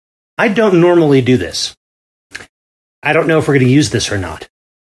I don't normally do this. I don't know if we're going to use this or not.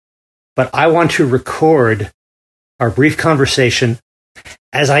 But I want to record our brief conversation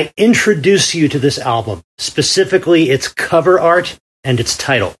as I introduce you to this album, specifically its cover art and its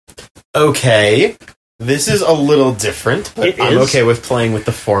title. Okay. This is a little different, but I'm okay with playing with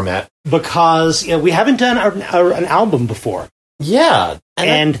the format. Because we haven't done an album before. Yeah.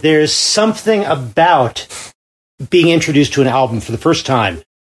 And there's something about being introduced to an album for the first time,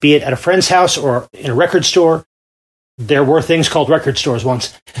 be it at a friend's house or in a record store. There were things called record stores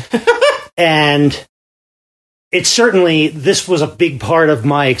once. And it's certainly, this was a big part of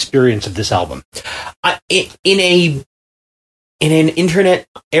my experience of this album. In an internet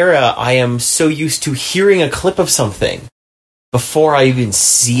era, I am so used to hearing a clip of something before I even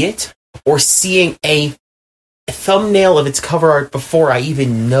see it, or seeing a thumbnail of its cover art before I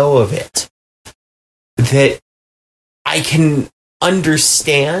even know of it, that I can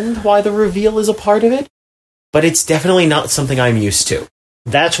understand why the reveal is a part of it, but it's definitely not something I'm used to.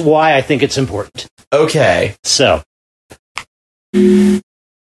 That's why I think it's important. Okay. So.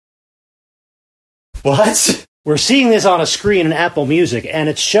 What? We're seeing this on a screen in Apple Music, and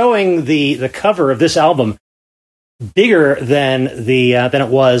it's showing the cover of this album bigger than it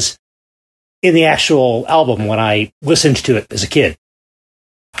was in the actual album when I listened to it as a kid.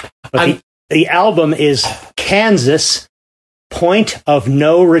 But the album is Kansas, Point of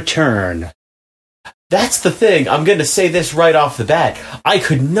No Return. That's the thing. I'm going to say this right off the bat. I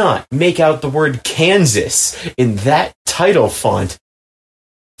could not make out the word Kansas in that title font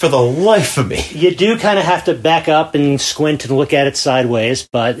for the life of me. You do kind of have to back up and squint and look at it sideways,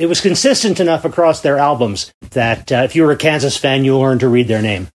 but it was consistent enough across their albums that if you were a Kansas fan, you'll learn to read their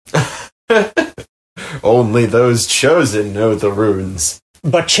name. Only those chosen know the runes.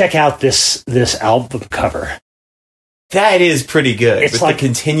 But check out this album cover. That is pretty good. It's with like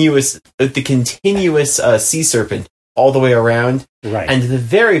the continuous sea serpent all the way around, right? And the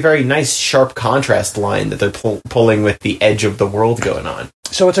very, very nice sharp contrast line that they're pulling with the edge of the world going on.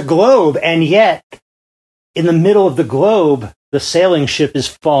 So it's a globe, and yet in the middle of the globe, the sailing ship is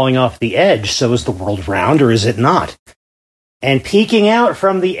falling off the edge. So is the world round, or is it not? And peeking out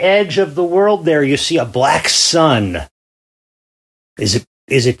from the edge of the world, there you see a black sun. Is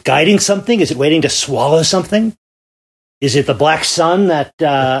it guiding something? Is it waiting to swallow something? Is it the black sun that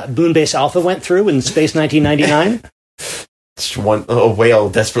Moonbase Alpha went through in Space 1999? It's a whale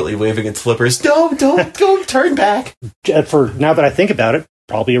desperately waving its flippers. Don't turn back. For now that I think about it,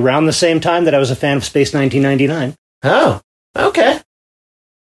 probably around the same time that I was a fan of Space 1999. Oh, okay.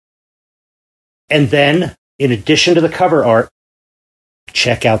 And then, in addition to the cover art,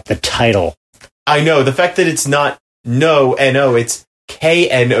 check out the title. I know, the fact that it's not No, N-O, it's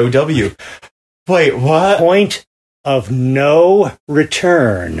K-N-O-W. Wait, what? Point of No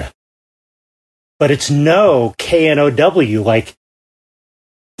Return. But it's no, K-N-O-W, like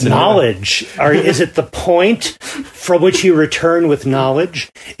knowledge. Or is it the point from which you return with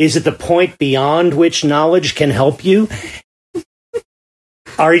knowledge? Is it the point beyond which knowledge can help you?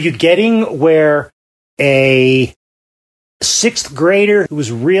 Are you getting where a sixth grader who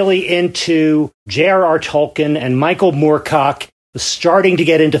was really into J.R.R. Tolkien and Michael Moorcock, was starting to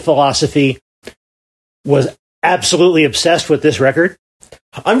get into philosophy, was absolutely obsessed with this record?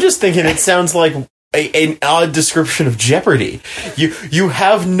 I'm just thinking it sounds like an odd description of Jeopardy. You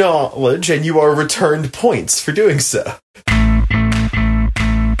have knowledge and you are returned points for doing so. I'm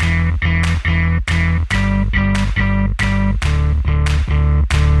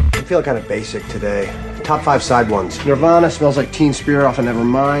feeling kind of basic today. Top 5 side ones. Nirvana, Smells Like Teen Spirit off of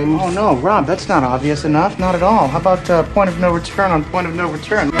Nevermind. Oh no, Rob, that's not obvious enough. Not at all. How about Point of No Return on Point of No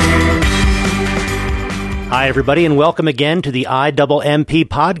Return? Hi, everybody, and welcome again to the IMMP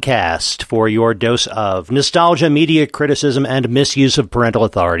podcast for your dose of nostalgia, media criticism, and misuse of parental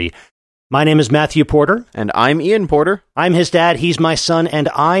authority. My name is Matthew Porter. And I'm Ian Porter. I'm his dad, he's my son, and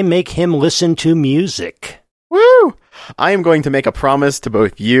I make him listen to music. Woo! I am going to make a promise to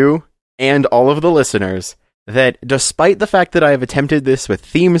both you and all of the listeners that despite the fact that I have attempted this with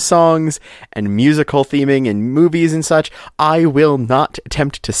theme songs and musical theming in movies and such, I will not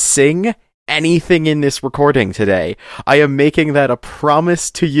attempt to sing anything in this recording today. I am making that a promise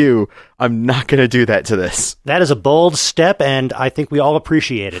to you. I'm not going to do that to this. That is a bold step, and I think we all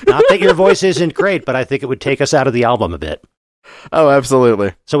appreciate it. Not that your voice isn't great, but I think it would take us out of the album a bit. Oh,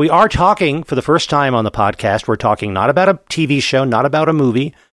 absolutely. So we are talking, for the first time on the podcast, we're talking not about a TV show, not about a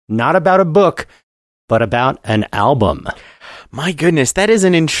movie, not about a book, but about an album. My goodness, that is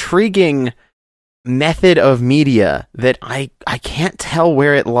an intriguing method of media that I can't tell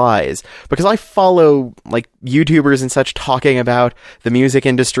where it lies, because I follow like YouTubers and such talking about the music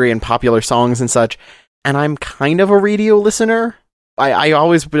industry and popular songs and such, and I'm kind of a radio listener. I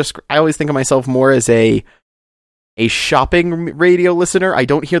always think of myself more as a shopping radio listener. I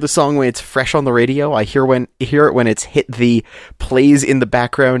don't hear the song when it's fresh on the radio. I hear it when it's hit the plays in the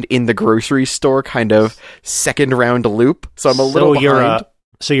background in the grocery store kind of second round loop. So I'm a little behind.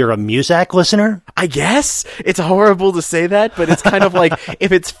 So you're a Muzak listener? I guess. It's horrible to say that, but it's kind of like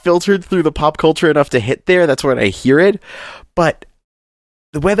if it's filtered through the pop culture enough to hit there, that's when I hear it. But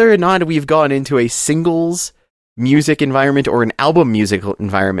whether or not we've gone into a singles music environment or an album musical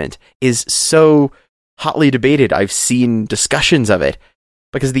environment is so hotly debated. I've seen discussions of it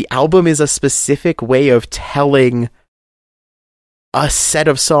because the album is a specific way of telling a set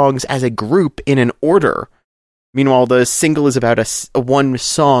of songs as a group in an order. Meanwhile, the single is about a one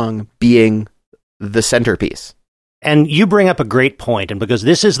song being the centerpiece. And you bring up a great point, and because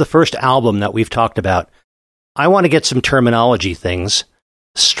this is the first album that we've talked about, I want to get some terminology things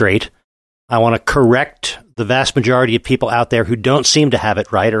straight. I want to correct the vast majority of people out there who don't seem to have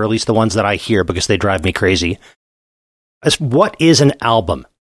it right, or at least the ones that I hear because they drive me crazy. What is an album?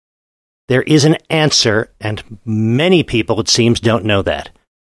 There is an answer, and many people, it seems, don't know that.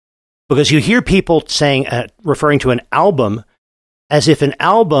 Because you hear people saying, referring to an album as if an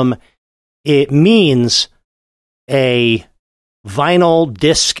album, it means a vinyl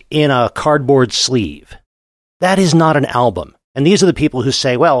disc in a cardboard sleeve. That is not an album. And these are the people who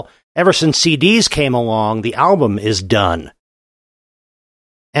say, well, ever since CDs came along, the album is done.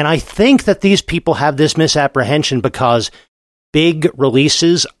 And I think that these people have this misapprehension because big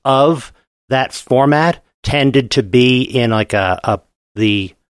releases of that format tended to be in like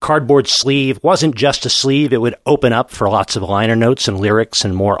the cardboard sleeve wasn't just a sleeve. It would open up for lots of liner notes and lyrics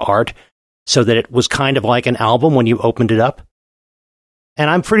and more art so that it was kind of like an album when you opened it up. And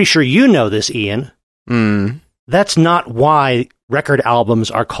I'm pretty sure you know this, Ian. That's not why record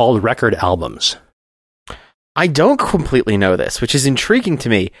albums are called record albums. I don't completely know this, which is intriguing to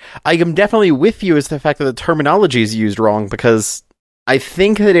me. I am definitely with you as the fact that the terminology is used wrong, because I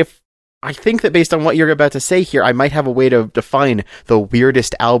think that based on what you're about to say here, I might have a way to define the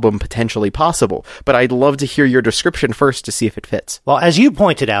weirdest album potentially possible, but I'd love to hear your description first to see if it fits. Well, as you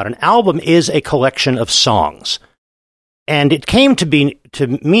pointed out, an album is a collection of songs. And it came to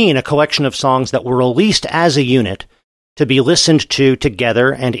mean a collection of songs that were released as a unit to be listened to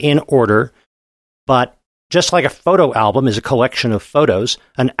together and in order. But just like a photo album is a collection of photos,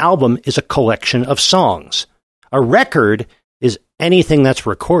 an album is a collection of songs. A record is anything that's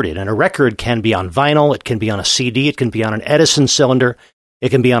recorded, and a record can be on vinyl, it can be on a CD, it can be on an Edison cylinder, it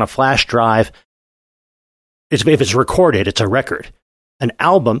can be on a flash drive. If it's recorded, it's a record. An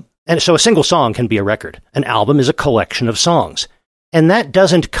album, and so a single song can be a record. An album is a collection of songs. And that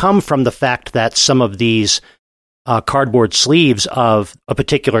doesn't come from the fact that some of these cardboard sleeves of a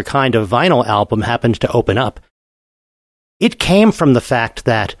particular kind of vinyl album happened to open up. It came from the fact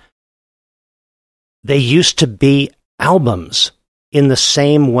that they used to be albums in the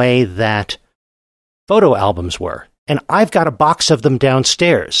same way that photo albums were. And I've got a box of them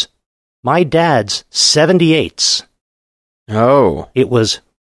downstairs. My dad's 78s. Oh. It was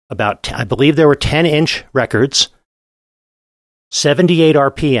about, I believe there were 10-inch records, 78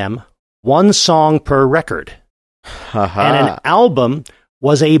 RPM, one song per record. And an album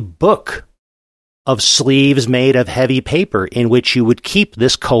was a book of sleeves made of heavy paper in which you would keep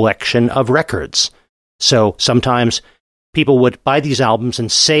this collection of records. So sometimes people would buy these albums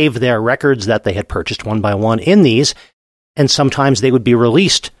and save their records that they had purchased one by one in these, and sometimes they would be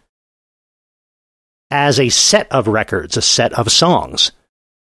released as a set of records, a set of songs.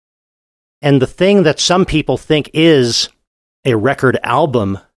 And the thing that some people think is a record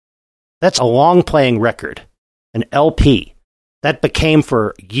album, that's a long-playing record, an LP. That became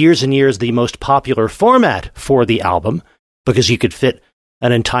for years and years the most popular format for the album because you could fit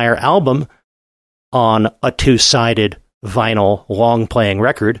an entire album on a two-sided vinyl long-playing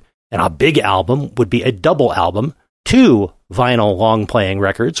record, and a big album would be a double album, 2 vinyl long-playing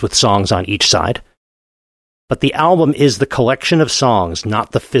records with songs on each side. But the album is the collection of songs,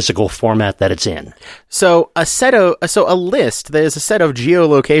 not the physical format that it's in. So a list, there's a set of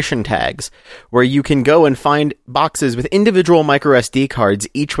geolocation tags where you can go and find boxes with individual micro SD cards,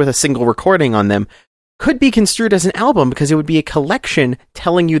 each with a single recording on them, could be construed as an album because it would be a collection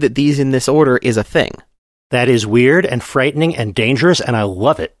telling you that these in this order is a thing. That is weird and frightening and dangerous, and I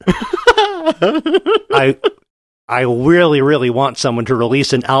love it. I really, really want someone to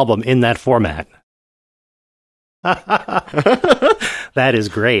release an album in that format. That is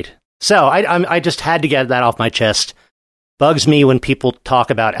great. So I just had to get that off my chest. Bugs me when people talk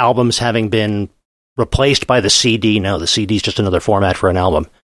about albums having been replaced by the CD. No, the CD is just another format for an album.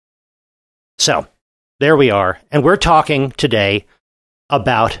 So there we are. And we're talking today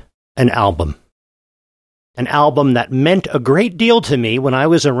about an album. An album that meant a great deal to me when I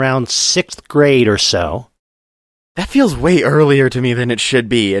was around 6th grade or so. That feels way earlier to me than it should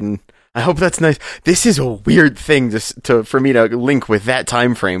be, and I hope that's nice. This is a weird thing for me to link with that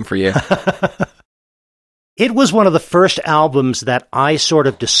time frame for you. It was one of the first albums that I sort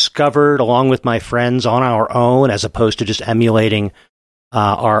of discovered along with my friends on our own, as opposed to just emulating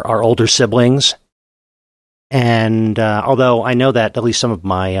our older siblings. And although I know that at least some of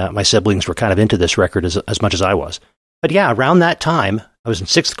my siblings were kind of into this record as much as I was. But yeah, around that time, I was in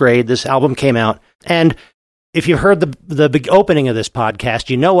 6th grade, this album came out. And if you've heard the big opening of this podcast,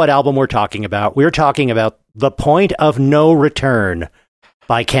 you know what album we're talking about. We're talking about The Point of No Return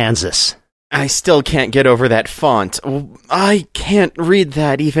by Kansas. I still can't get over that font. I can't read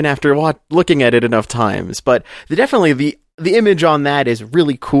that even after looking at it enough times. But definitely the image on that is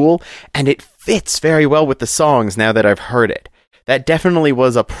really cool, and it fits very well with the songs now that I've heard it. That definitely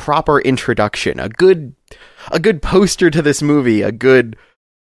was a proper introduction, a good poster to this movie, a good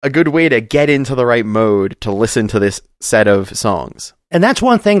way to get into the right mode to listen to this set of songs. And that's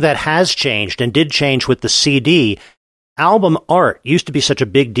one thing that has changed and did change with the CD. Album art used to be such a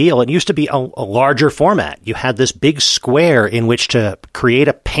big deal. It used to be a larger format. You had this big square in which to create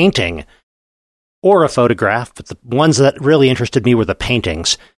a painting or a photograph, but the ones that really interested me were the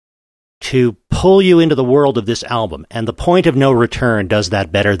paintings, to pull you into the world of this album. And The Point of No Return does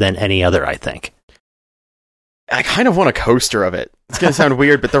that better than any other, I think. I kind of want a coaster of it. It's going to sound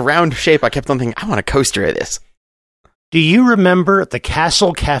weird, but the round shape, I kept on thinking, I want a coaster of this. Do you remember the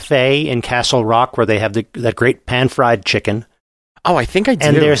Castle Cafe in Castle Rock where they have that great pan-fried chicken? Oh, I think I do.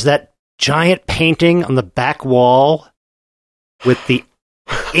 And there's that giant painting on the back wall with the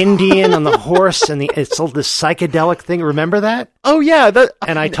Indian on the horse and it's all this psychedelic thing. Remember that? Oh, yeah.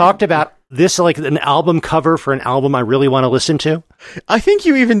 And I talked about this like an album cover for an album I really want to listen to. I think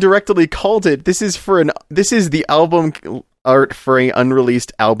you even directly called it. This is the album art for an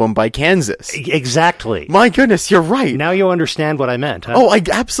unrelleased album by Kansas. Exactly. My goodness, you're right. Now you understand what I meant. Huh? Oh, I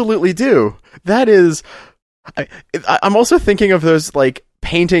absolutely do. That is... I'm also thinking of those, like,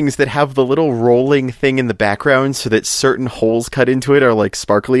 paintings that have the little rolling thing in the background so that certain holes cut into it are, like,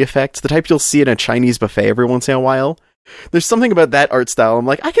 sparkly effects. The type you'll see in a Chinese buffet every once in a while. There's something about that art style. I'm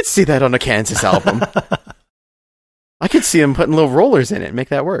like, I could see that on a Kansas album. I could see them putting little rollers in it and make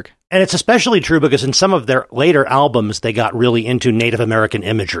that work. And it's especially true because in some of their later albums, they got really into Native American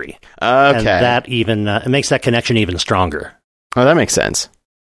imagery. Okay. And that even it makes that connection even stronger. Oh, that makes sense.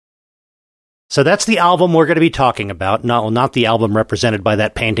 So that's the album we're going to be talking about. Not the album represented by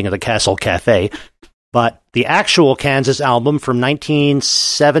that painting of the Castle Cafe, but the actual Kansas album from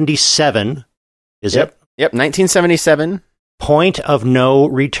 1977. Is it? Yep, 1977. Point of No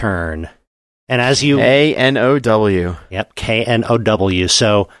Return. And as you... K-N-O-W. Yep, K-N-O-W.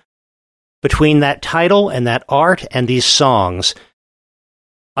 So between that title and that art and these songs,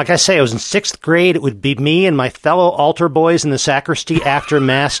 like I say, I was in 6th grade. It would be me and my fellow altar boys in the sacristy after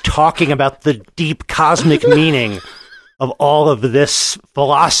Mass talking about the deep cosmic meaning of all of this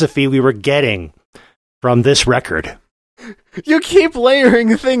philosophy we were getting from this record. You keep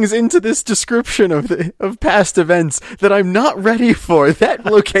layering things into this description of past events that I'm not ready for. That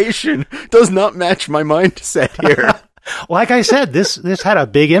location does not match my mindset here. Like I said, this had a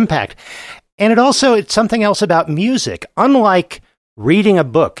big impact. And it's something else about music. Unlike reading a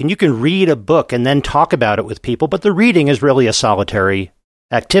book, and you can read a book and then talk about it with people, but the reading is really a solitary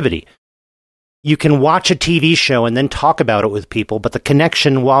activity. You can watch a TV show and then talk about it with people, but the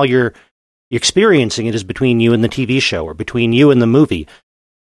connection while you're experiencing it is between you and the TV show or between you and the movie.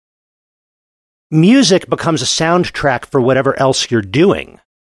 Music becomes a soundtrack for whatever else you're doing.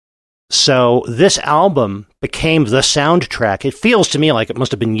 So this album became the soundtrack. It feels to me like it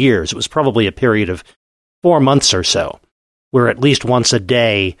must have been years. It was probably a period of 4 months or so, where at least once a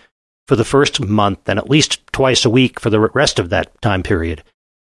day for the first month and at least twice a week for the rest of that time period,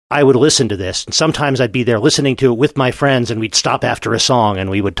 I would listen to this. And sometimes I'd be there listening to it with my friends and we'd stop after a song and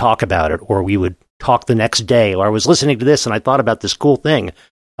we would talk about it, or we would talk the next day, or I was listening to this and I thought about this cool thing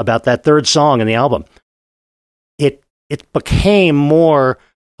about that third song in the album. It became more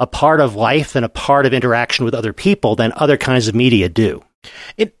a part of life and a part of interaction with other people than other kinds of media do.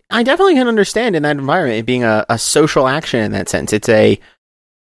 I definitely can understand in that environment it being a social action in that sense. It's a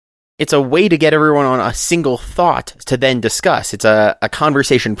way to get everyone on a single thought to then discuss. It's a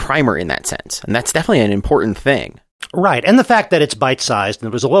conversation primer in that sense. And that's definitely an important thing. Right. And the fact that it's bite-sized and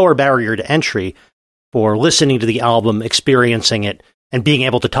there was a lower barrier to entry for listening to the album, experiencing it, and being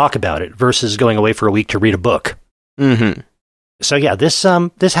able to talk about it versus going away for a week to read a book. Mm-hmm. So yeah, this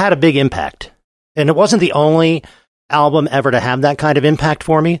had a big impact. And it wasn't the only album ever to have that kind of impact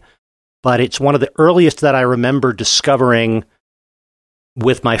for me, but it's one of the earliest that I remember discovering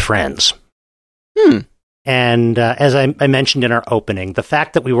with my friends. And as I mentioned in our opening, the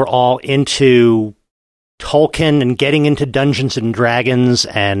fact that we were all into Tolkien and getting into Dungeons and Dragons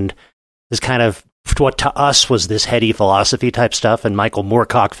and this kind of what to us was this heady philosophy type stuff and Michael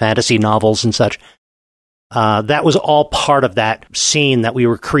Moorcock fantasy novels and such, that was all part of that scene that we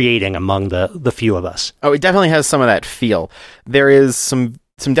were creating among the few of us. Oh, it definitely has some of that feel. There is some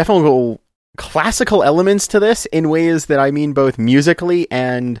definitely classical elements to this in ways that I mean both musically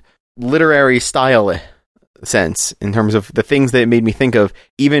and literary style sense, in terms of the things that it made me think of,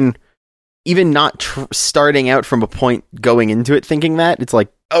 even not starting out from a point going into it thinking that. It's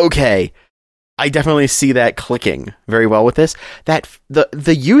like, okay, I definitely see that clicking very well with this. That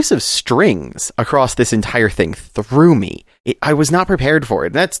the use of strings across this entire thing threw me. I was not prepared for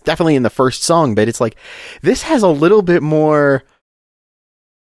it. That's definitely in the first song, but it's like, this has a little bit more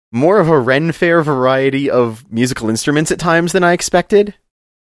of a Ren Fair variety of musical instruments at times than I expected.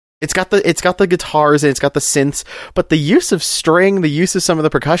 It's got the guitars and it's got the synths, but the use of string, the use of some of the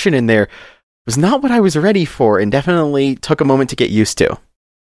percussion in there was not what I was ready for, and definitely took a moment to get used to.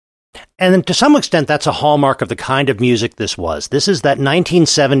 And then to some extent, that's a hallmark of the kind of music this was. This is that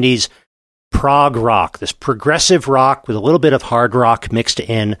 1970s prog rock, this progressive rock with a little bit of hard rock mixed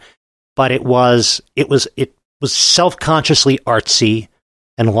in, but it was self-consciously artsy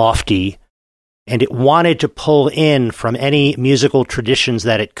and lofty, and it wanted to pull in from any musical traditions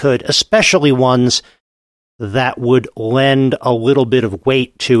that it could, especially ones that would lend a little bit of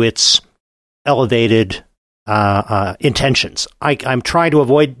weight to its elevated intentions. I'm trying to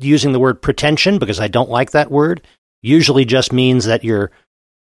avoid using the word pretension because I don't like that word. Usually just means that you're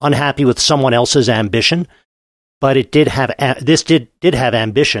unhappy with someone else's ambition, but it did have this did have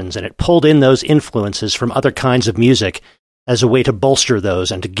ambitions, and it pulled in those influences from other kinds of music as a way to bolster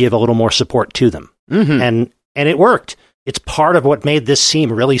those and to give a little more support to them. Mm-hmm. And it worked. It's part of what made this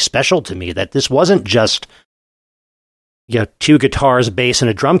seem really special to me, that this wasn't just, two guitars, bass, and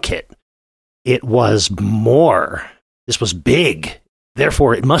a drum kit. It was more. This was big.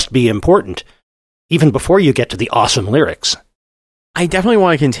 Therefore, it must be important, even before you get to the awesome lyrics. I definitely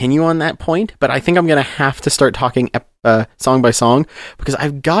want to continue on that point, but I think I'm going to have to start talking song by song, because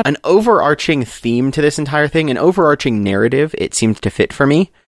I've got an overarching theme to this entire thing, an overarching narrative it seemed to fit for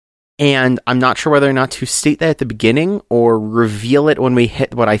me, and I'm not sure whether or not to state that at the beginning or reveal it when we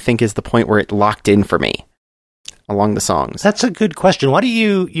hit what I think is the point where it locked in for me along the songs. That's a good question. Why don't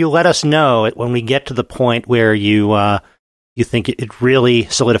you let us know when we get to the point where you think it really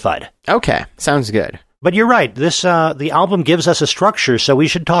solidified? Okay, sounds good. But you're right. This the album gives us a structure, so we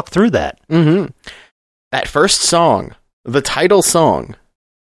should talk through that. Mm-hmm. That first song, the title song,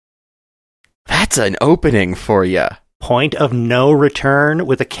 that's an opening for you. Point of No Return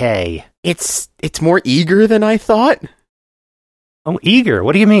with a K. It's more eager than I thought. Oh, eager?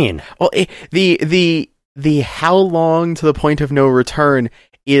 What do you mean? Well, the how long to the point of no return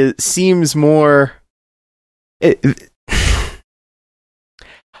seems more.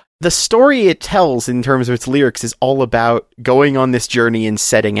 The story it tells in terms of its lyrics is all about going on this journey and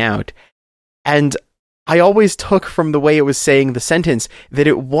setting out. And I always took from the way it was saying the sentence that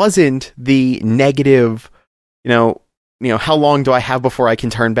it wasn't the negative, how long do I have before I can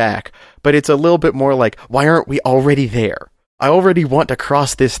turn back? But it's a little bit more like, why aren't we already there? I already want to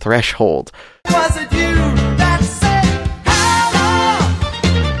cross this threshold. Was it you that said, how long?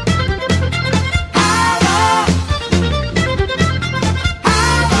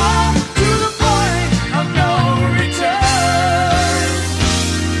 How long?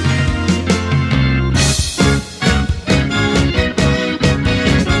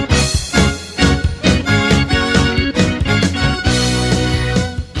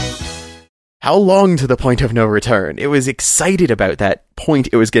 How long to the point of no How long to the point of no return? It was excited about that point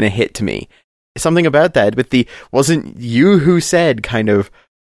it was going to hit to me. Something about that, with the wasn't you who said kind of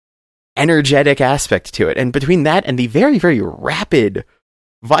energetic aspect to it. And between that and the very, very rapid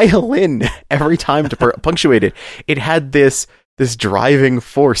violin every time to punctuate it, it had this driving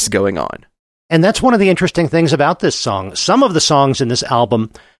force going on. And that's one of the interesting things about this song. Some of the songs in this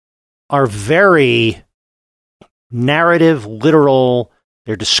album are very narrative, literal.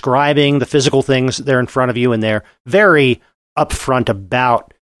 They're describing the physical things that are in front of you, and they're very upfront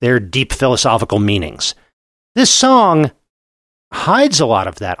about their deep philosophical meanings. This song hides a lot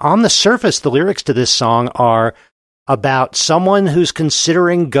of that. On the surface, the lyrics to this song are about someone who's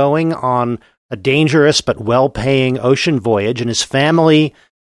considering going on a dangerous but well-paying ocean voyage, and his family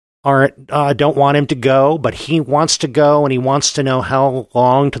don't want him to go, but he wants to go, and he wants to know how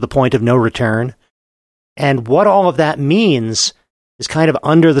long to the point of no return. And what all of that means is kind of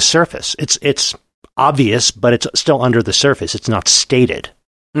under the surface. It's obvious, but it's still under the surface. It's not stated.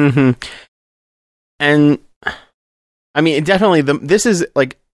 Mm-hmm. And I mean, definitely, this is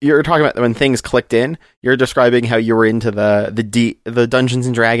like, you're talking about when things clicked in. You're describing how you were into the Dungeons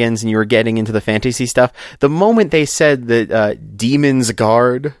and Dragons and you were getting into the fantasy stuff. The moment they said that Demon's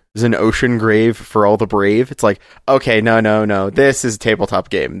Guard is an ocean grave for all the brave, it's like, okay, no. This is a tabletop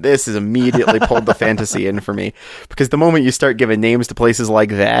game. This has immediately pulled the fantasy in for me. Because the moment you start giving names to places like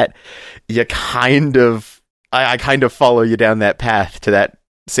that, you I kind of follow you down that path to that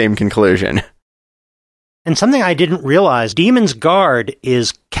same conclusion. And something I didn't realize, Demon's Guard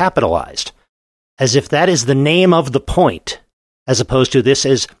is capitalized, as if that is the name of the point, as opposed to this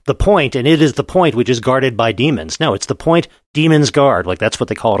is the point, and it is the point which is guarded by demons. No, it's the point, Demon's Guard, like that's what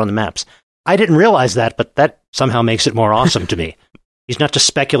they call it on the maps. I didn't realize that, but that somehow makes it more awesome to me. He's not just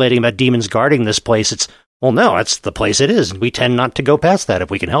speculating about demons guarding this place, it's, well, no, that's the place it is, and we tend not to go past that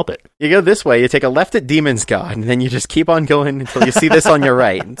if we can help it. You go this way, you take a left at Demon's Guard, and then you just keep on going until you see this on your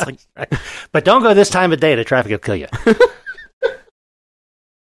right. It's like, but don't go this time of day, the traffic will kill you.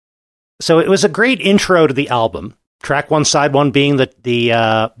 So it was a great intro to the album. Track 1, Side 1 being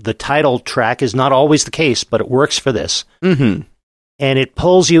the title track is not always the case, but it works for this. Mm-hmm. And it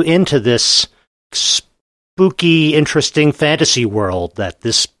pulls you into this spooky, interesting fantasy world that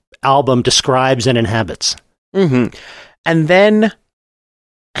this album describes and inhabits. Mm-hmm. And then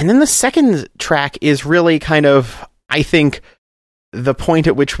the second track is really kind of, I think, the point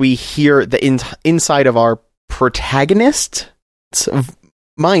at which we hear the inside of our protagonist's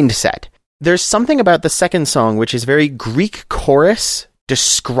mindset. There's something about the second song which is very Greek chorus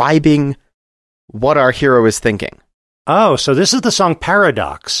describing what our hero is thinking. Oh, so this is the song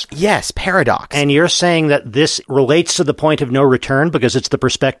Paradox. Yes, Paradox. And you're saying that this relates to the point of no return because it's the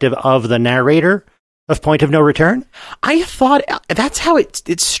perspective of the narrator of Point of No Return? I thought that's how it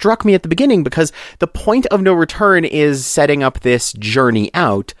struck me at the beginning, because the point of no return is setting up this journey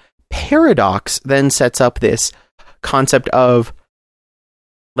out. Paradox then sets up this concept of,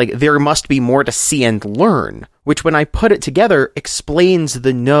 like, there must be more to see and learn, which when I put it together explains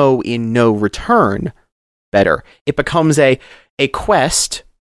the no in no return better. It becomes a quest,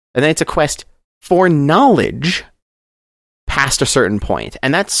 and then it's a quest for knowledge past a certain point.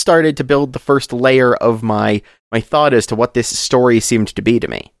 And that started to build the first layer of my thought as to what this story seemed to be to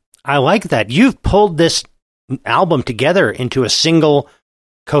me. I like that. You've pulled this album together into a single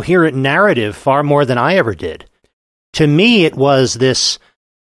coherent narrative far more than I ever did. To me, it was this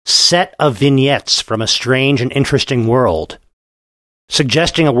set of vignettes from a strange and interesting world,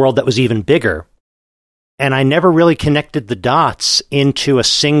 suggesting a world that was even bigger. And I never really connected the dots into a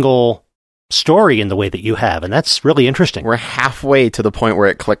single story in the way that you have, and that's really interesting. We're halfway to the point where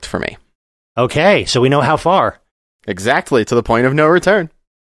it clicked for me. Okay, so we know how far. Exactly, to the point of no return.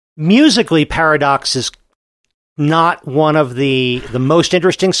 Musically, Paradox is not one of the most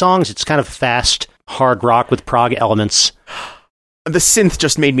interesting songs. It's kind of fast, hard rock with prog elements. The synth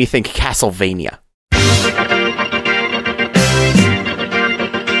just made me think Castlevania.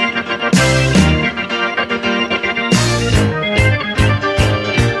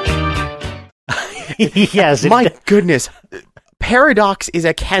 Yes. My goodness. Paradox is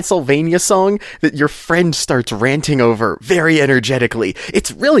a Castlevania song that your friend starts ranting over very energetically. It's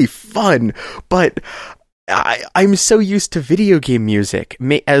really fun, but I'm so used to video game music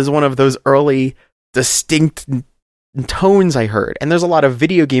as one of those early distinct tones I heard. And there's a lot of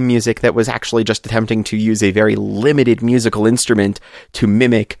video game music that was actually just attempting to use a very limited musical instrument to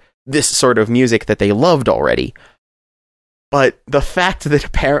mimic this sort of music that they loved already. But the fact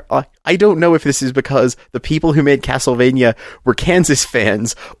that I don't know if this is because the people who made Castlevania were Kansas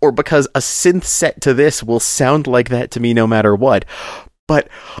fans, or because a synth set to this will sound like that to me no matter what. But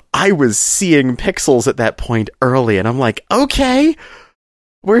I was seeing pixels at that point early, and I'm like, okay,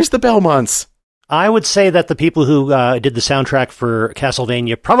 where's the Belmonts? I would say that the people who did the soundtrack for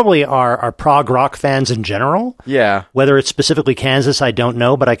Castlevania probably are prog rock fans in general. Yeah. Whether it's specifically Kansas, I don't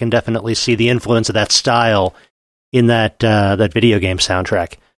know, but I can definitely see the influence of that style in that video game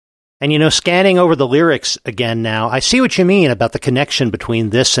soundtrack. And, you know, scanning over the lyrics again now, I see what you mean about the connection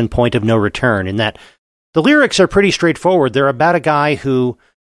between this and Point of No Return, in that the lyrics are pretty straightforward. They're about a guy who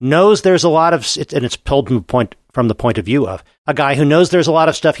knows there's a lot of, and it's told from the point of view of a guy who knows there's a lot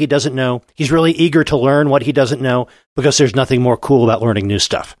of stuff he doesn't know. He's really eager to learn what he doesn't know because there's nothing more cool about learning new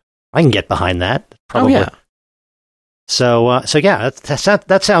stuff. I can get behind that. Probably. Oh, yeah. So yeah,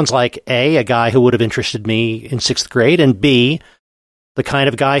 that sounds like a guy who would have interested me in 6th grade, and B, the kind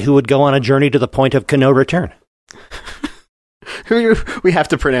of guy who would go on a journey to the point of no return. We have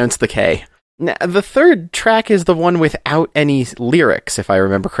to pronounce the K. Now, the third track is the one without any lyrics, if I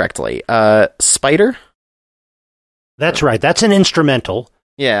remember correctly. Spider? That's right. That's an instrumental.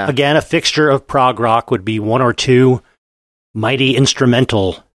 Yeah. Again, a fixture of prog rock would be 1 or 2 mighty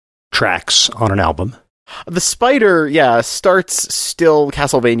instrumental tracks on an album. The Spider, starts still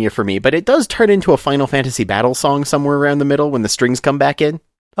Castlevania for me, but it does turn into a Final Fantasy battle song somewhere around the middle when the strings come back in.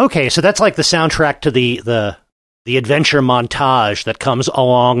 Okay, so that's like the soundtrack to the adventure montage that comes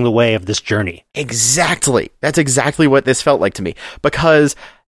along the way of this journey. Exactly. That's exactly what this felt like to me. Because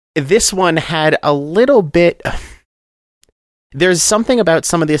this one had a little bit... There's something about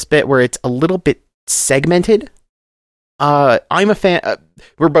some of this bit where it's a little bit segmented. I'm a fan...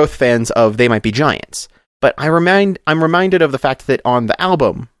 we're both fans of They Might Be Giants. But I'm reminded of the fact that on the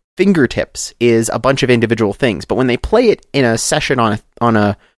album, Fingertips is a bunch of individual things. But when they play it in a session on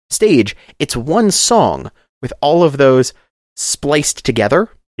a stage, it's one song with all of those spliced together.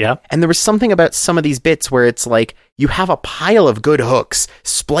 Yeah. And there was something about some of these bits where it's like you have a pile of good hooks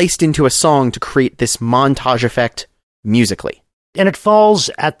spliced into a song to create this montage effect musically. And it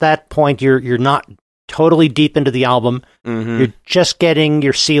falls at that point, you're not totally deep into the album. Mm-hmm. You're just getting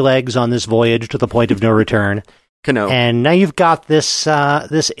your sea legs on this voyage to the point of no return. Kano. And now you've got this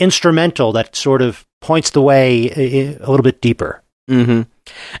this instrumental that sort of points the way a little bit deeper. Mm-hmm.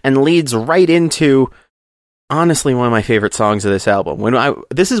 And leads right into, honestly, one of my favorite songs of this album.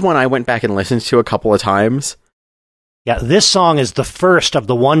 This is one I went back and listened to a couple of times. Yeah, this song is the first of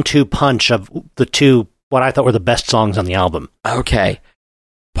the 1-2 punch of the two, what I thought were the best songs on the album. Okay.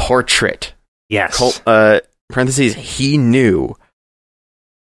 Portrait. Yes. Parentheses, he knew.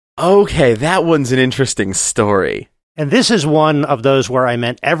 Okay, that one's an interesting story. And this is one of those where I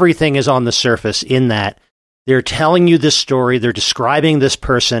meant everything is on the surface in that they're telling you this story, they're describing this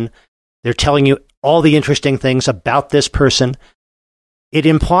person, they're telling you all the interesting things about this person. It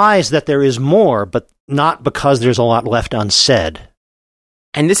implies that there is more, but not because there's a lot left unsaid.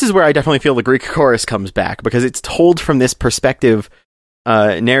 And this is where I definitely feel the Greek chorus comes back, because it's told from this perspective,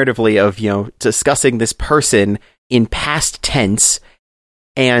 narratively, of, discussing this person in past tense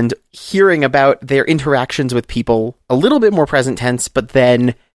and hearing about their interactions with people a little bit more present tense, but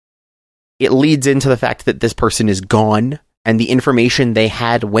then it leads into the fact that this person is gone and the information they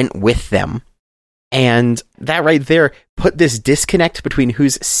had went with them. And that right there put this disconnect between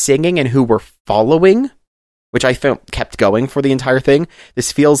who's singing and who we're following, which I felt kept going for the entire thing.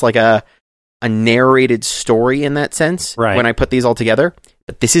 This feels like a narrated story in that sense, right, when I put these all together.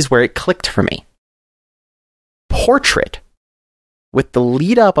 But this is where it clicked for me. Portrait, with the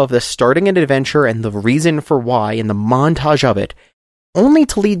lead up of the starting an adventure and the reason for why and the montage of it, only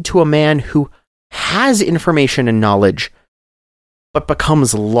to lead to a man who has information and knowledge, but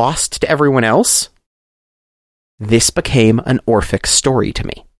becomes lost to everyone else. This became an Orphic story to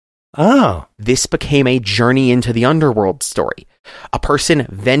me. Oh. This became a journey into the underworld story. A person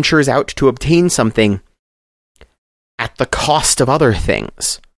ventures out to obtain something at the cost of other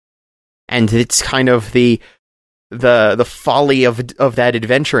things. And it's kind of the folly of that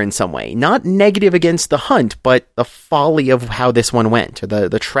adventure in some way. Not negative against the hunt, but the folly of how this one went, or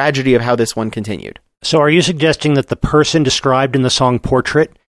the tragedy of how this one continued. So are you suggesting that the person described in the song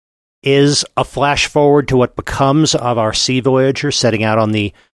Portrait is a flash forward to what becomes of our sea voyager setting out on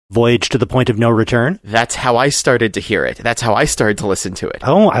the voyage to the point of no return? That's how I started to hear it. That's how I started to listen to it.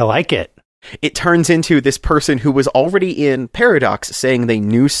 Oh, I like it. It turns into this person who was already in Paradox saying they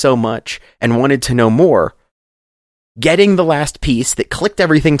knew so much and wanted to know more, getting the last piece that clicked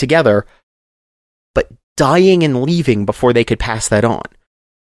everything together, but dying and leaving before they could pass that on.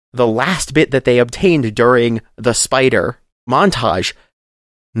 The last bit that they obtained during the Spider montage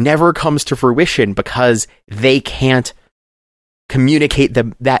never comes to fruition because they can't communicate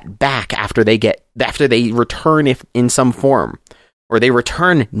that back after they return in some form, or they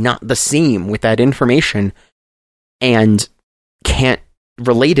return not the same with that information and can't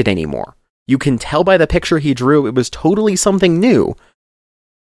relate it anymore. You can tell by the picture he drew it was totally something new.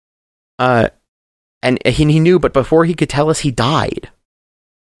 And he knew, but before he could tell us, he died.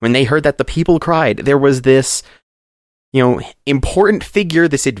 When they heard that the people cried, there was this, important figure,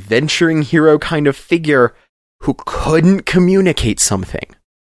 this adventuring hero kind of figure who couldn't communicate something.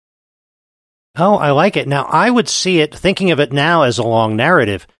 Oh, I like it. Now, I would see it, thinking of it now as a long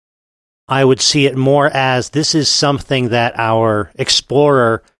narrative, I would see it more as this is something that our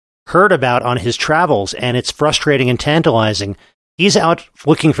explorer heard about on his travels, and it's frustrating and tantalizing. He's out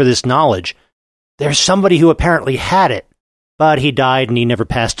looking for this knowledge. there's somebody who apparently had it, but he died and he never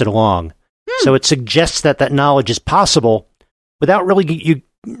passed it along. So it suggests that that knowledge is possible without really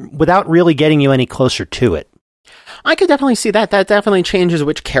getting you any closer to it. I could definitely see that. That definitely changes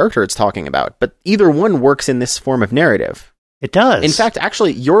which character it's talking about, but either one works in this form of narrative. It does. In fact,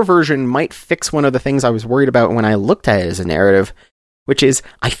 actually, your version might fix one of the things I was worried about when I looked at it as a narrative, which is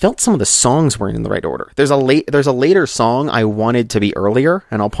I felt some of the songs weren't in the right order. There's a later song I wanted to be earlier,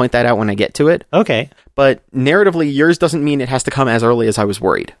 and I'll point that out when I get to it. Okay. But narratively, yours doesn't mean it has to come as early as I was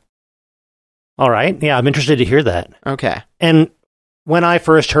worried. All right. Yeah, I'm interested to hear that. Okay. And when I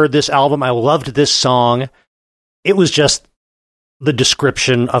first heard this album, I loved this song. It was just the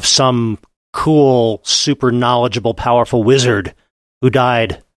description of some cool, super knowledgeable, powerful wizard who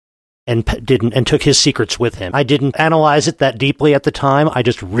died and took his secrets with him. I didn't analyze it that deeply at the time. I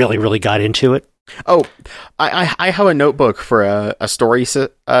just really, really got into it. Oh, I have a notebook for a story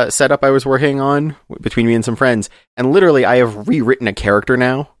setup I was working on between me and some friends, and literally I have rewritten a character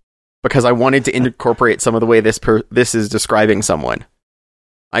now because I wanted to incorporate some of the way this is describing someone.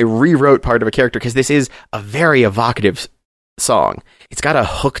 I rewrote part of a character because this is a very evocative song. It's got a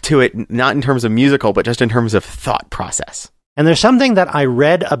hook to it, not in terms of musical, but just in terms of thought process. And there's something that I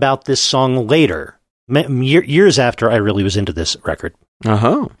read about this song later, years after I really was into this record,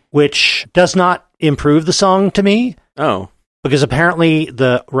 which does not improve the song to me. Oh. Because apparently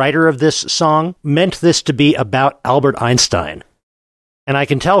the writer of this song meant this to be about Albert Einstein. And I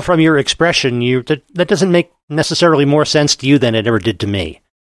can tell from your expression that doesn't make necessarily more sense to you than it ever did to me.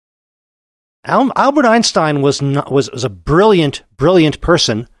 Albert Einstein was a brilliant, brilliant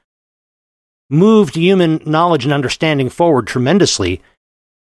person, moved human knowledge and understanding forward tremendously,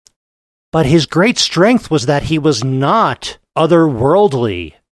 but his great strength was that he was not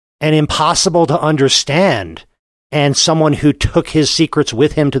otherworldly and impossible to understand, and someone who took his secrets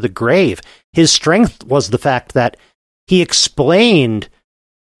with him to the grave. His strength was the fact that he explained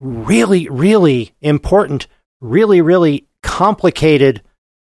really, really important, really, really complicated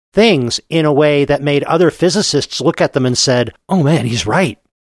things in a way that made other physicists look at them and said, oh man, he's right.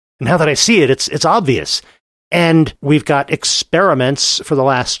 Now that I see it, it's obvious. And we've got experiments for the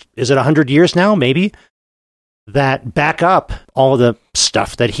last, is it 100 years now, maybe, that back up all the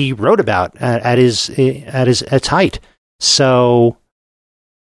stuff that he wrote about at his height. So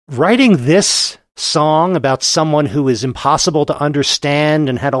writing this song about someone who is impossible to understand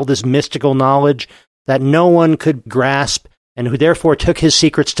and had all this mystical knowledge that no one could grasp, and who therefore took his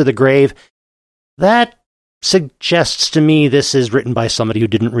secrets to the grave, that suggests to me this is written by somebody who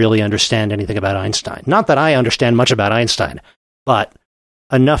didn't really understand anything about Einstein. Not that I understand much about Einstein, but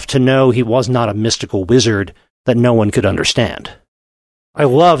enough to know he was not a mystical wizard that no one could understand. I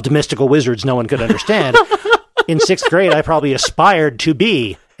loved mystical wizards no one could understand. In 6th grade, I probably aspired to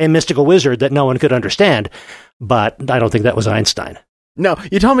be a mystical wizard that no one could understand, but I don't think that was Einstein. No,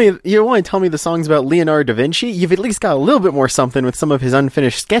 you want to tell me the songs about Leonardo da Vinci? You've at least got a little bit more something with some of his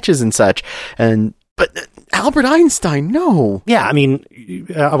unfinished sketches and such. But Albert Einstein, no. Yeah, I mean,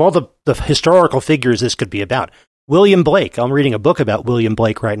 of all the historical figures this could be about, William Blake. I'm reading a book about William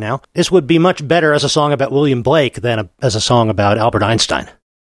Blake right now. This would be much better as a song about William Blake than as a song about Albert Einstein.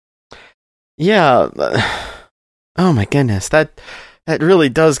 Yeah. Oh my goodness, that really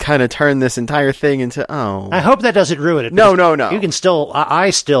does kind of turn this entire thing into, I hope that doesn't ruin it. No. You can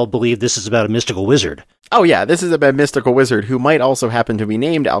I still believe this is about a mystical wizard. Oh yeah, this is about a mystical wizard who might also happen to be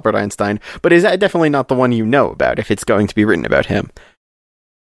named Albert Einstein, but is definitely not the one you know about if it's going to be written about him.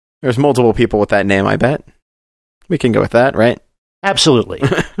 There's multiple people with that name, I bet. We can go with that, right? Absolutely.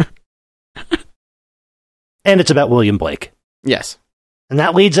 And it's about William Blake. Yes. And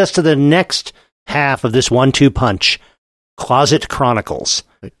that leads us to the next half of this 1-2 punch. Closet Chronicles.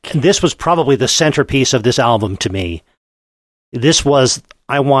 And this was probably the centerpiece of this album to me.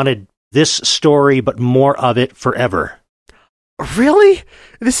 I wanted this story, but more of it forever. Really?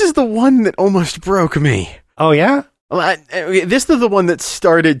 This is the one that almost broke me. Oh, yeah? Well, this is the one that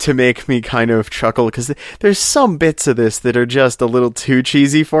started to make me kind of chuckle, because there's some bits of this that are just a little too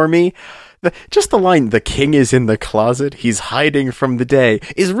cheesy for me. Just the line, "The king is in the closet, he's hiding from the day,"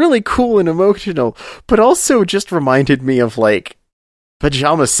 is really cool and emotional, but also just reminded me of, like,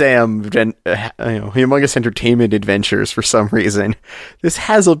 Pajama Sam, Humongous Entertainment Adventures for some reason. This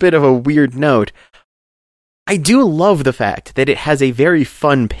has a bit of a weird note. I do love the fact that it has a very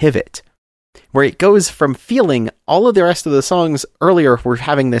fun pivot, where it goes from feeling all of the rest of the songs earlier were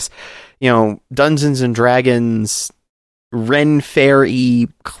having this, Dungeons and Dragons, Ren Fair-y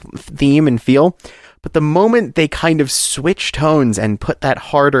theme and feel, but the moment they kind of switch tones and put that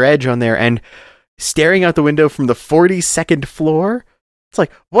harder edge on there, and staring out the window from the 42nd floor, It's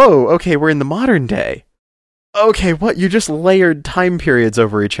like, whoa, okay, we're in the modern day. Okay, what? You just layered time periods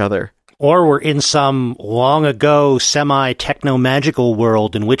over each other. Or we're in some long ago semi-techno-magical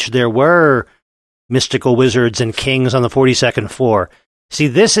world in which there were mystical wizards and kings on the 42nd floor. See,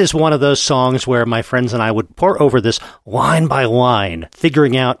 this is one of those songs where my friends and I would pore over this line by line,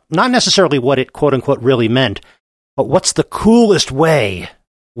 figuring out not necessarily what it quote-unquote really meant, but what's the coolest way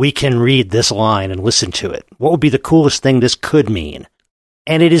we can read this line and listen to it? What would be the coolest thing this could mean?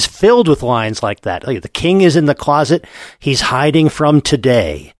 And it is filled with lines like that. Like, the king is in the closet. He's hiding from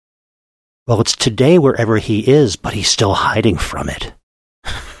today. Well, it's today wherever he is, but he's still hiding from it.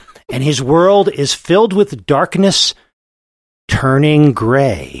 And his world is filled with darkness turning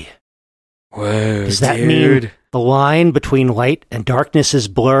gray. Whoa, Does that mean the line between light and darkness is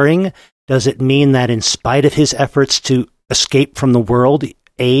blurring? Does it mean that in spite of his efforts to escape from the world,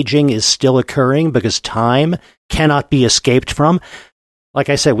 aging is still occurring because time cannot be escaped from? Like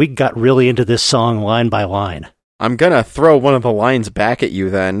I said, we got really into this song line by line. I'm gonna throw one of the lines back at you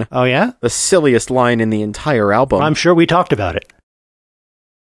then. Oh, yeah? The silliest line in the entire album. I'm sure we talked about it.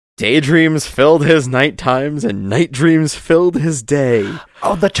 Daydreams filled his night times, and night dreams filled his day.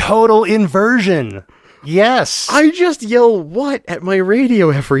 Oh, the total inversion. Yes. I just yell "what" at my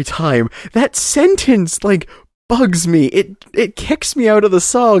radio every time. That sentence, like, bugs me. It kicks me out of the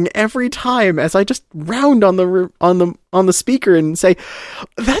song every time as I just round on the speaker and say,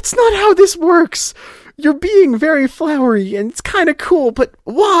 "That's not how this works. You're being very flowery and it's kind of cool, but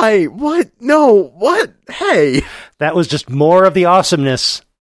why? What? No. What? Hey." That was just more of the awesomeness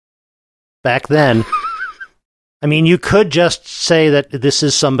back then. I mean, you could just say that this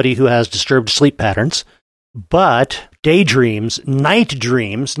is somebody who has disturbed sleep patterns, but daydreams, night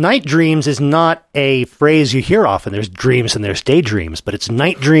dreams is not a phrase you hear often. There's dreams and there's daydreams, but it's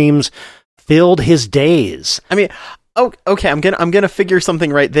night dreams filled his days. I mean, okay, I'm gonna figure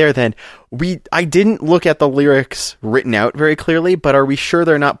something right there then. I didn't look at the lyrics written out very clearly, but are we sure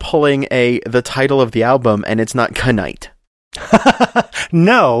they're not pulling the title of the album and it's not Knight?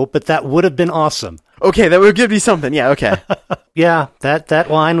 No, but that would have been awesome. Okay, that would give me something. Yeah, okay. Yeah,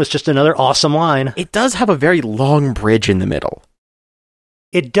 that line was just another awesome line. It does have a very long bridge in the middle.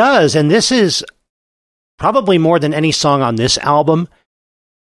 It does, and this is probably more than any song on this album.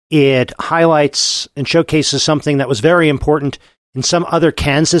 It highlights and showcases something that was very important in some other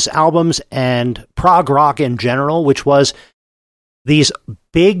Kansas albums and prog rock in general, which was these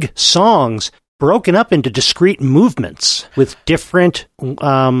big songs broken up into discrete movements with different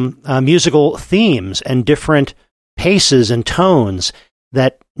musical themes and different paces and tones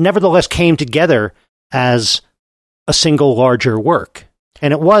that nevertheless came together as a single larger work.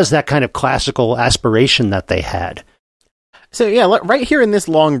 And it was that kind of classical aspiration that they had. So yeah, right here in this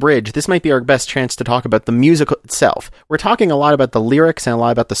long bridge, this might be our best chance to talk about the music itself. We're talking a lot about the lyrics and a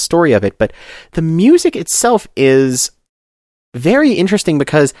lot about the story of it, but the music itself is very interesting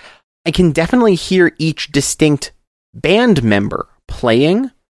because I can definitely hear each distinct band member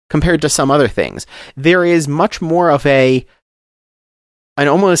playing compared to some other things. There is much more of an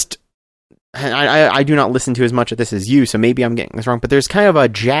almost... I do not listen to as much of this as you, so maybe I'm getting this wrong, but there's kind of a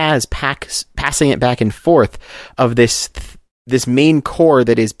jazz passing it back and forth of this main core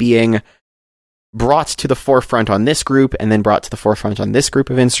that is being brought to the forefront on this group, and then brought to the forefront on this group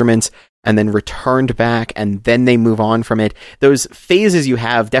of instruments, and then returned back, and then they move on from it. Those phases you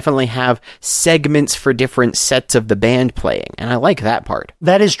have definitely have segments for different sets of the band playing, and I like that part.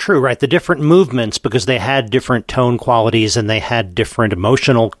 That is true, right? The different movements, because they had different tone qualities and they had different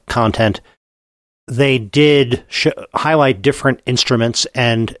emotional content. They did highlight different instruments,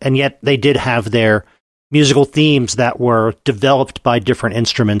 and yet they did have their musical themes that were developed by different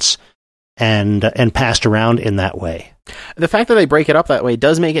instruments and passed around in that way. The fact that they break it up that way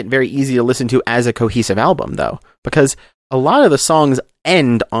does make it very easy to listen to as a cohesive album, though, because a lot of the songs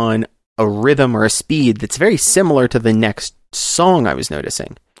end on a rhythm or a speed that's very similar to the next song I was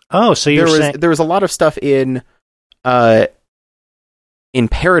noticing. Oh, so there was a lot of stuff in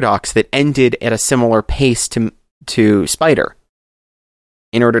Paradox that ended at a similar pace to Spider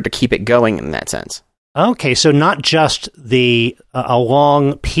in order to keep it going in that sense. Okay, so not just a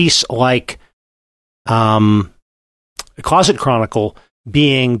long piece like Closet Chronicle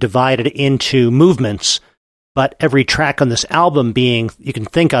being divided into movements, but every track on this album being, you can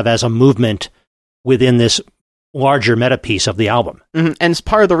think of as a movement within this larger meta piece of the album. Mm-hmm. And it's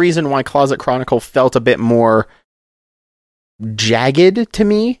part of the reason why Closet Chronicle felt a bit more jagged to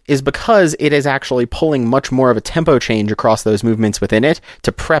me is because it is actually pulling much more of a tempo change across those movements within it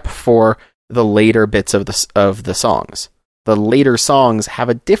to prep for the later bits of the songs. The later songs have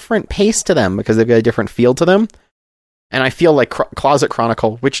a different pace to them because they've got a different feel to them. And I feel like Closet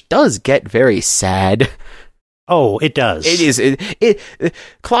Chronicle, which does get very sad. Oh, it does. It is.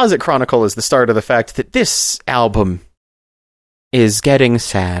 Closet Chronicle is the start of the fact that this album is getting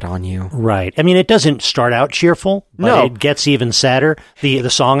sad on you. Right. I mean, it doesn't start out cheerful, but No. it gets even sadder. The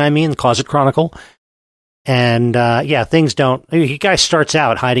song, I mean, the Closet Chronicle. And, things don't... He guy starts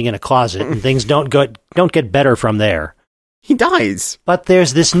out hiding in a closet, and things don't get better from there. He dies. But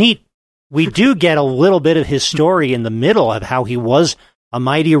there's this neat... We do get a little bit of his story in the middle of how he was a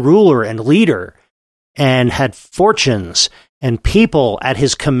mighty ruler and leader and had fortunes and people at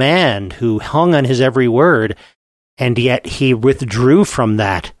his command who hung on his every word, and yet he withdrew from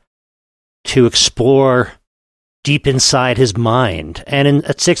that to explore deep inside his mind. And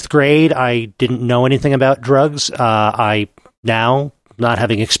at 6th grade, I didn't know anything about drugs. I now, not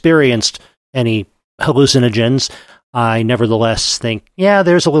having experienced any hallucinogens, I nevertheless think, yeah,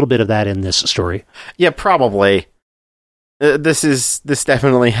 there's a little bit of that in this story. Yeah, probably. This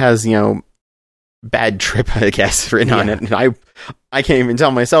definitely has, bad trip, I guess, written on it. And I can't even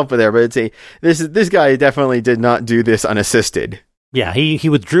tell myself there, but this guy definitely did not do this unassisted. Yeah, he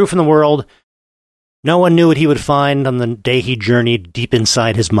withdrew from the world. No one knew what he would find on the day he journeyed deep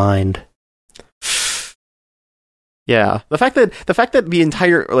inside his mind. Yeah, the fact that the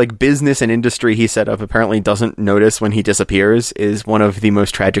entire business and industry he set up apparently doesn't notice when he disappears is one of the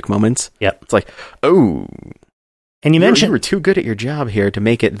most tragic moments. Yep. It's like, oh, And you you mentioned were too good at your job here to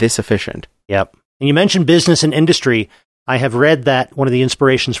make it this efficient. Yep. And you mentioned business and industry. I have read that one of the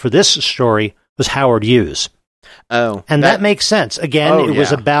inspirations for this story was Howard Hughes. Oh, And that makes sense. Again, Oh, it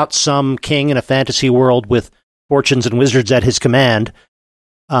was yeah. about some king in a fantasy world with fortunes and wizards at his command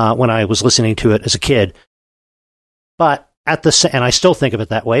when I was listening to it as a kid. But and I still think of it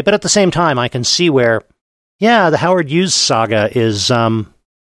that way, but at the same time, I can see where, the Howard Hughes saga is, I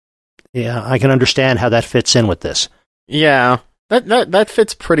can understand how that fits in with this. Yeah, that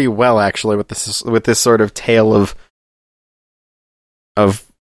fits pretty well actually with this sort of tale of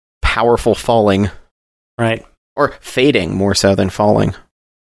powerful falling, Right. or fading more so than falling.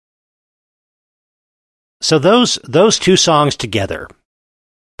 So those two songs together,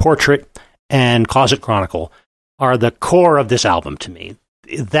 Portrait and Closet Chronicle, are the core of this album to me.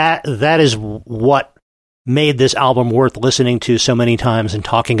 That is what made this album worth listening to so many times and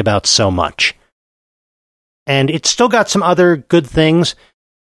talking about so much. And it's still got some other good things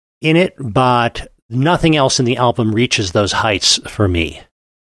in it, but nothing else in the album reaches those heights for me.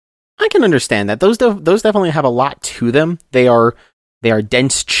 I can understand that. Those definitely have a lot to them. They are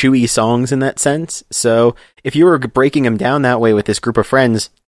dense, chewy songs in that sense. So if you were breaking them down that way with this group of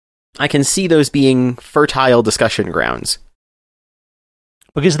friends, I can see those being fertile discussion grounds.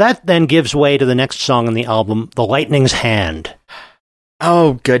 Because that then gives way to the next song on the album, The Lightning's Hand.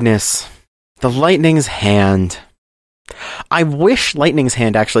 Oh, goodness. The Lightning's Hand. I wish Lightning's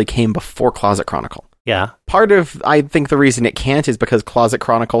Hand actually came before Closet Chronicle. Yeah. I think the reason it can't is because Closet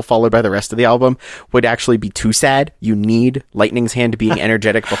Chronicle, followed by the rest of the album, would actually be too sad. You need Lightning's Hand being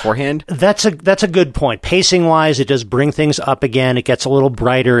energetic beforehand. That's a good point. Pacing wise, it does bring things up again. It gets a little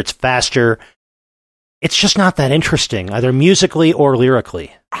brighter. It's faster. It's just not that interesting, either musically or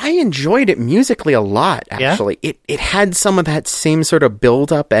lyrically. I enjoyed it musically a lot, actually. Yeah? It had some of that same sort of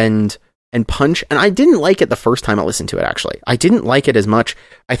build up and punch, and I didn't like it the first time I listened to it, actually. I didn't like it as much.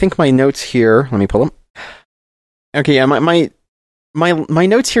 I think my notes here, let me pull them. Okay, yeah, my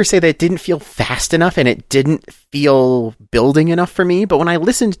notes here say that it didn't feel fast enough and it didn't feel building enough for me, but when I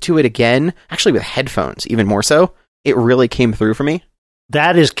listened to it again, actually with headphones even more so, it really came through for me.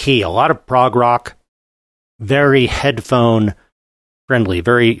 That is key. A lot of prog rock, very headphone friendly,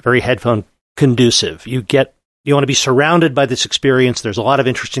 very, very headphone conducive. You want to be surrounded by this experience. There's a lot of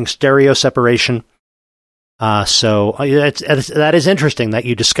interesting stereo separation. So that is interesting that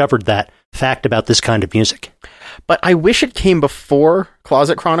you discovered that fact about this kind of music. But I wish it came before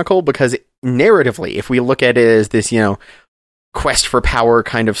Closet Chronicle, because narratively, if we look at it as this, quest for power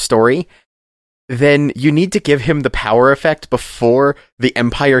kind of story, then you need to give him the power effect before the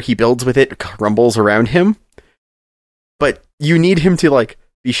empire he builds with it crumbles around him. But you need him to,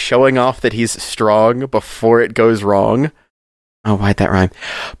 be showing off that he's strong before it goes wrong. Oh, why'd that rhyme?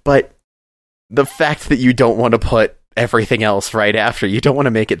 But the fact that you don't want to put everything else right after, you don't want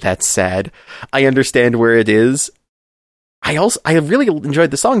to make it that sad. I understand where it is. I really enjoyed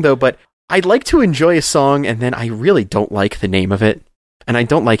the song, though, but I'd like to enjoy a song, and then I really don't like the name of it, and I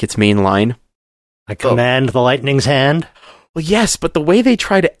don't like its main line. I command the lightning's hand. Well, yes, but the way they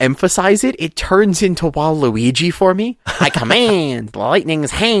try to emphasize it, it turns into Waluigi for me. I command the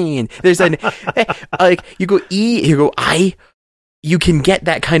lightning's hand. There's you go E, you go I. You can get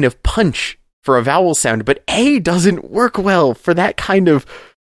that kind of punch for a vowel sound, but A doesn't work well for that kind of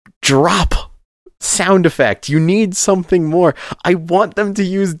drop sound effect. You need something more. I want them to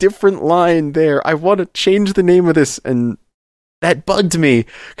use different line there. I want to change the name of this, and that bugged me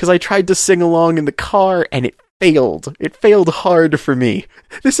because I tried to sing along in the car and it failed. It failed hard for me.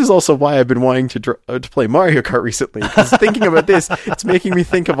 This is also why I've been wanting to play Mario Kart recently, because thinking about this, it's making me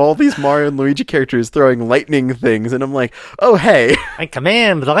think of all these Mario and Luigi characters throwing lightning things, and I'm like, oh hey, I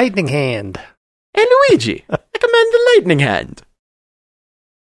command the lightning hand. hey Luigi, I command the lightning hand.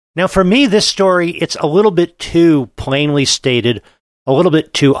 Now, for me, this story, it's a little bit too plainly stated, a little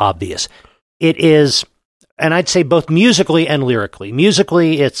bit too obvious. It is, and I'd say both musically and lyrically.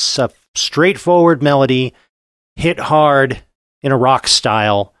 Musically, it's a straightforward melody, hit hard in a rock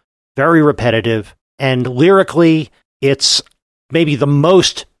style, very repetitive. And lyrically, it's maybe the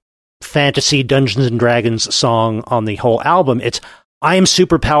most fantasy Dungeons and Dragons song on the whole album. It's, I am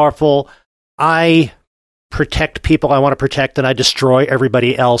super powerful. I protect people I want to protect, and I destroy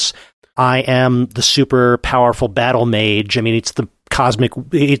everybody else. I am the super powerful battle mage. I mean, it's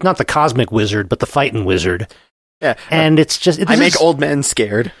not the cosmic wizard, but the fighting wizard. Yeah. And it's just... I make old men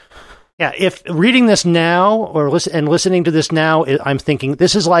scared. Yeah, if reading this now or listening to this now, I'm thinking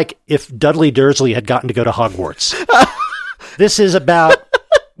this is like if Dudley Dursley had gotten to go to Hogwarts. This is about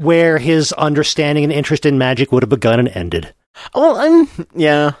where his understanding and interest in magic would have begun and ended. Well,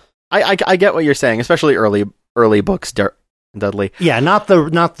 yeah, I get what you're saying, especially early books, Dudley. Yeah, not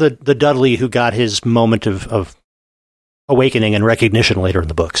the Dudley who got his moment of awakening and recognition later in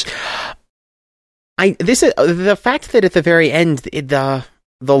the books. The fact that at the very end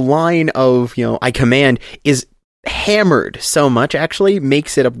the line of, I command is hammered so much actually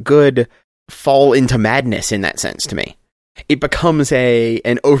makes it a good fall into madness in that sense to me. It becomes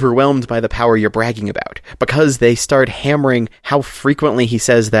an overwhelmed by the power you're bragging about, because they start hammering how frequently he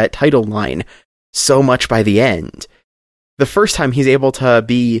says that title line so much by the end. The first time he's able to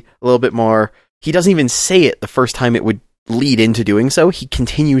be a little bit more, he doesn't even say it the first time it would lead into doing so. He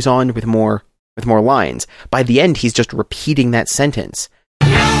continues on with more lines. By the end, he's just repeating that sentence.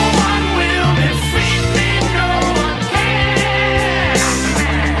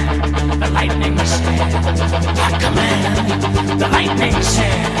 The lightning's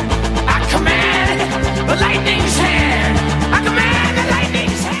hand. I command the lightning's hand. I command the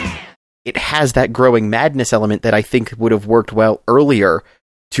lightning's hand. It has that growing madness element that I think would have worked well earlier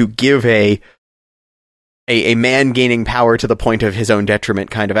to give a man gaining power to the point of his own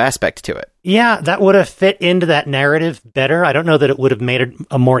detriment kind of aspect to it. Yeah, that would have fit into that narrative better. I don't know that it would have made it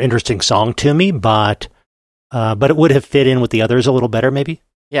a more interesting song to me, but it would have fit in with the others a little better, maybe.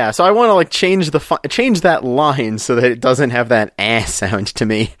 Yeah, so I want to change that line so that it doesn't have that sound to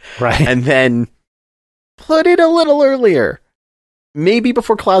me. Right. And then put it a little earlier. Maybe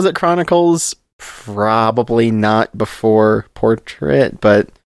before Closet Chronicles, probably not before Portrait, but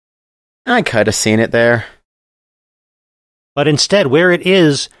I could have seen it there. But instead, where it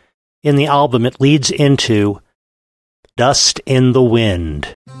is in the album, it leads into Dust in the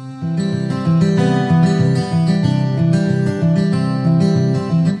Wind.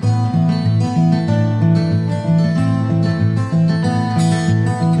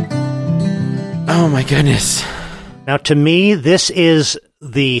 Oh my goodness. Now, to me, this is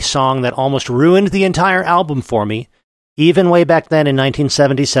the song that almost ruined the entire album for me, even way back then in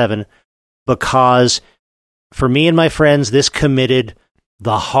 1977, because for me and my friends, this committed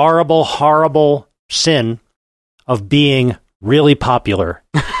the horrible, horrible sin of being really popular.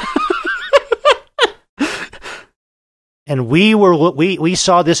 And we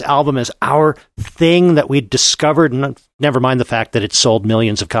saw this album as our thing that we'd discovered, and never mind the fact that it sold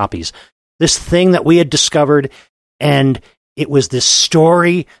millions of copies. This thing that we had discovered, and it was this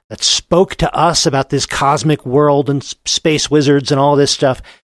story that spoke to us about this cosmic world and space wizards and all this stuff.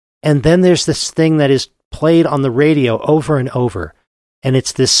 And then there's this thing that is played on the radio over and over. And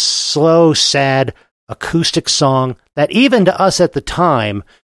it's this slow, sad, acoustic song that even to us at the time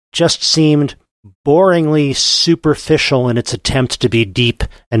just seemed boringly superficial in its attempt to be deep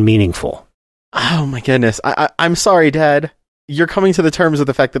and meaningful. Oh my goodness. I'm sorry, Dad. You're coming to the terms of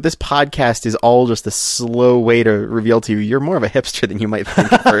the fact that this podcast is all just a slow way to reveal to you you're more of a hipster than you might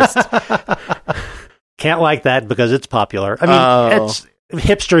think at first. Can't like that because it's popular. I mean,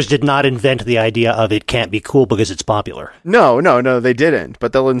 hipsters did not invent the idea of it can't be cool because it's popular. No, they didn't.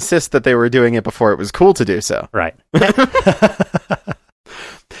 But they'll insist that they were doing it before it was cool to do so. Right.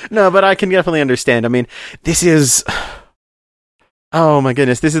 No, but I can definitely understand. I mean, this is... Oh my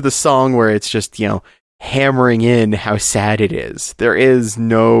goodness, this is the song where it's just, hammering in how sad it is. There is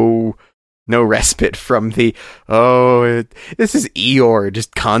no respite from the, this is Eeyore,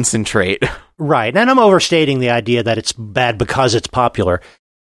 just concentrate. Right. And I'm overstating the idea that it's bad because it's popular.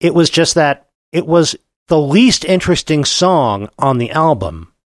 It was just that it was the least interesting song on the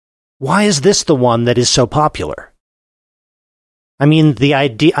album. Why is this the one that is so popular? I mean, the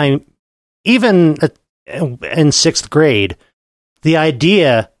idea, even in sixth grade, the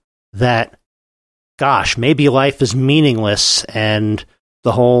idea that, gosh, maybe life is meaningless, and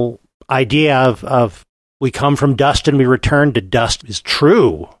the whole idea of we come from dust and we return to dust is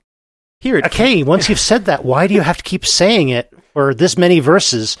true. Okay, once you've said that, why do you have to keep saying it for this many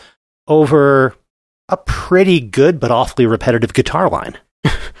verses over a pretty good but awfully repetitive guitar line?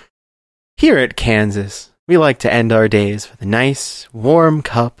 Here at Kansas, we like to end our days with a nice, warm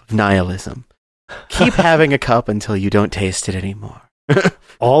cup of nihilism. Keep having a cup until you don't taste it anymore.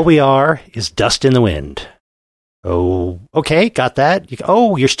 All we are is dust in the wind. Oh, okay, got that.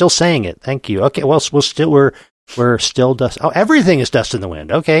 You're still saying it. Thank you. Okay, well, we're still dust. Oh, everything is dust in the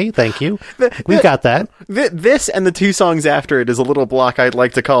wind. Okay, thank you. We've got that. This and the two songs after it is a little block I'd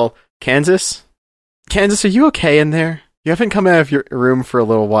like to call Kansas. Kansas, are you okay in there? You haven't come out of your room for a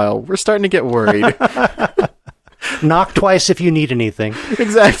little while. We're starting to get worried. Knock twice if you need anything.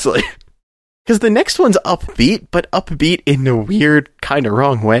 Exactly. Because the next one's upbeat, but upbeat in a weird, kind of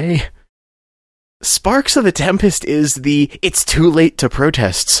wrong way. Sparks of the Tempest is the It's Too Late to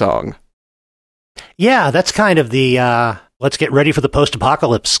Protest song. Yeah, that's kind of the let's get ready for the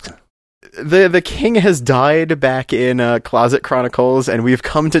post-apocalypse. The king has died back in Closet Chronicles, and we've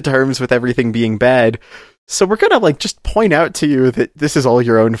come to terms with everything being bad. So we're gonna just point out to you that this is all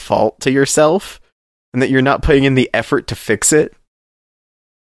your own fault to yourself, and that you're not putting in the effort to fix it.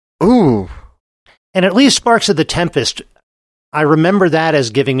 Ooh. And at least Sparks of the Tempest, I remember that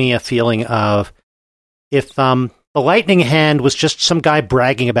as giving me a feeling of if the Lightning Hand was just some guy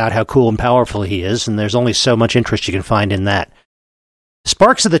bragging about how cool and powerful he is, and there's only so much interest you can find in that.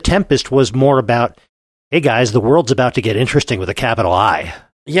 Sparks of the Tempest was more about, hey guys, the world's about to get interesting with a capital I.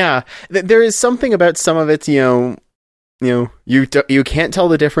 Yeah, there is something about some of it, you can't tell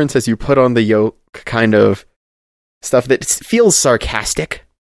the difference as you put on the yoke kind of stuff that feels sarcastic.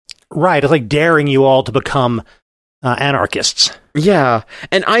 Right, it's like daring you all to become anarchists. Yeah,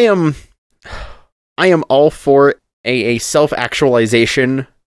 and I am all for a self-actualization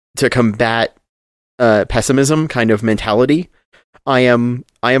to combat pessimism kind of mentality. I am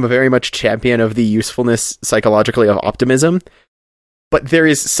a very much champion of the usefulness psychologically of optimism, but there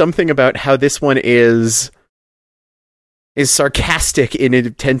is something about how this one is sarcastic in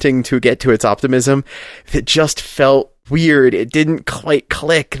attempting to get to its optimism that just felt weird. It didn't quite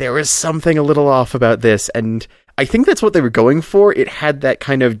click. There was something a little off about this, and I think that's what they were going for. It had that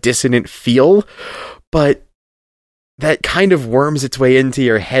kind of dissonant feel, but that kind of worms its way into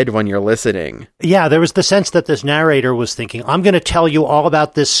your head when you're listening. Yeah, there was the sense that this narrator was thinking, I'm going to tell you all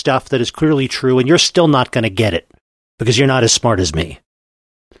about this stuff that is clearly true, and you're still not going to get it, because you're not as smart as me.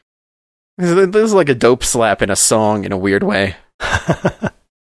 This is like a dope slap in a song in a weird way.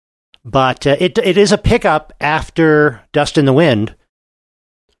 But it is a pickup after Dust in the Wind.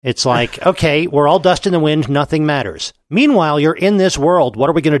 It's like, okay, we're all dust in the wind, nothing matters. Meanwhile, you're in this world, what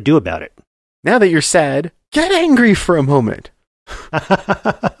are we going to do about it? Now that you're sad, get angry for a moment.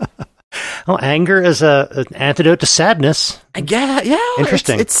 Well, anger is an antidote to sadness. Yeah.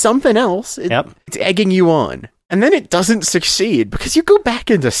 Interesting. It's something else. It's egging you on. And then it doesn't succeed because you go back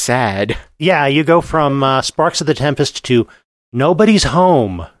into sad. Yeah, you go from Sparks of the Tempest to Nobody's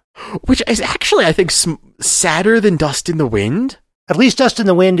Home. Which is actually, I think, sadder than Dust in the Wind. At least Dust in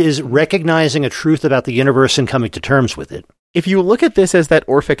the Wind is recognizing a truth about the universe and coming to terms with it. If you look at this as that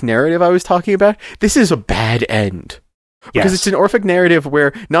Orphic narrative I was talking about, this is a bad end. Because It's an Orphic narrative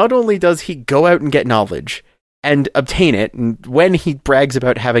where not only does he go out and get knowledge and obtain it, and when he brags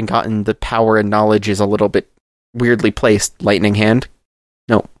about having gotten the power and knowledge is a little bit weirdly placed, Lightning Hand.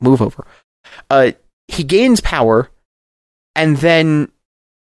 No, move over. He gains power and then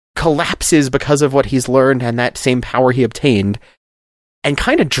collapses because of what he's learned and that same power he obtained, and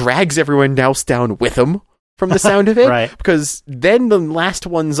kind of drags everyone else down with him from the sound of it. Right. Because then the last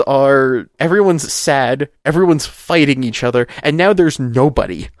ones are, everyone's sad, everyone's fighting each other, and now there's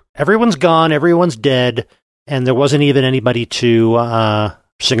nobody. Everyone's gone, everyone's dead, and there wasn't even anybody to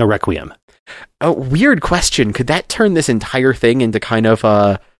sing a requiem. A weird question. Could that turn this entire thing into kind of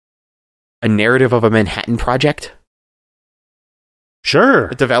a narrative of a Manhattan Project? Sure.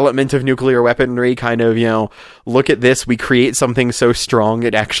 A development of nuclear weaponry, kind of, look at this, we create something so strong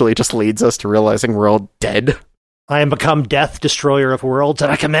it actually just leads us to realizing we're all dead. I am become death, destroyer of worlds,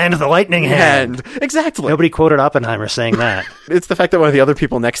 and I command the lightning hand. Exactly. Nobody quoted Oppenheimer saying that. It's the fact that one of the other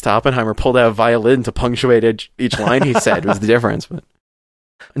people next to Oppenheimer pulled out a violin to punctuate each line he said was the difference. But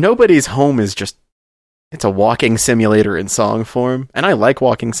Nobody's Home is just, it's a walking simulator in song form. And I like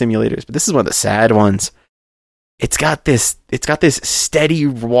walking simulators, but this is one of the sad ones. It's got this steady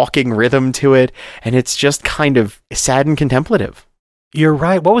walking rhythm to it, and it's just kind of sad and contemplative. You're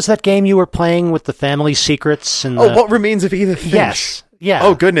right. What was that game you were playing with the family secrets? And What Remains of Edith Finch? Yes. Yeah.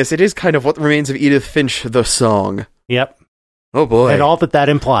 Oh, goodness. It is kind of What Remains of Edith Finch, the song. Yep. Oh, boy. And all that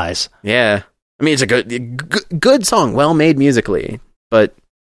implies. Yeah. I mean, it's a good song, well made musically, but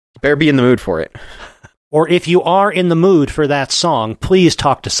better be in the mood for it. Or if you are in the mood for that song, please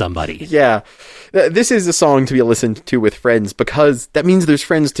talk to somebody. Yeah. This is a song to be listened to with friends, because that means there's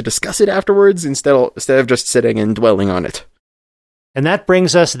friends to discuss it afterwards instead of just sitting and dwelling on it. And that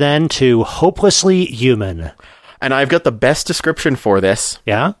brings us then to Hopelessly Human. And I've got the best description for this.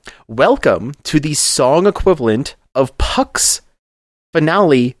 Yeah? Welcome to the song equivalent of Puck's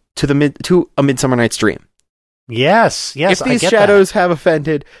finale to A Midsummer Night's Dream. Yes, If these shadows have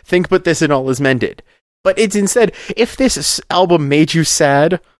offended, think but this and all is mended. But it's instead, if this album made you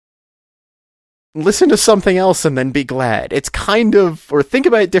sad, listen to something else and then be glad. It's kind of, or think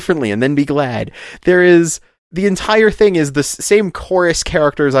about it differently and then be glad. The entire thing is the same chorus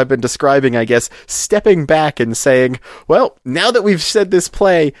characters I've been describing, I guess, stepping back and saying, well, now that we've said this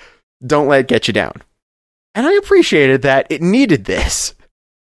play, don't let it get you down. And I appreciated that. It needed this.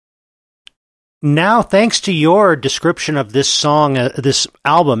 Now, thanks to your description of this song, this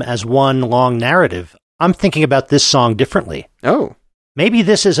album as one long narrative, I'm thinking about this song differently. Oh. Maybe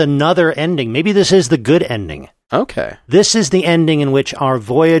this is another ending. Maybe this is the good ending. Okay. This is the ending in which our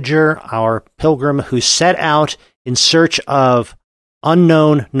voyager, our pilgrim who set out in search of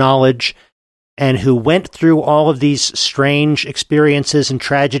unknown knowledge and who went through all of these strange experiences and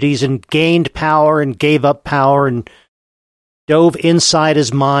tragedies and gained power and gave up power and dove inside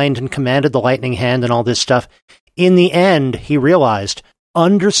his mind and commanded the lightning hand and all this stuff. In the end, he realized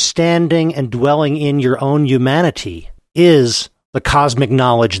understanding and dwelling in your own humanity is the cosmic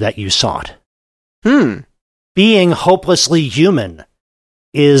knowledge that you sought. Being hopelessly human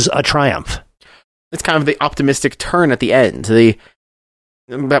is a triumph. It's kind of the optimistic turn at the end.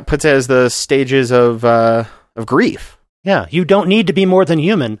 That puts it as the stages of grief. Yeah, you don't need to be more than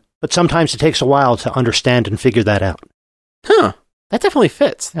human, but sometimes it takes a while to understand and figure that out. Huh. That definitely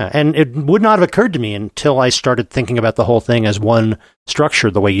fits. Yeah, and it would not have occurred to me until I started thinking about the whole thing as one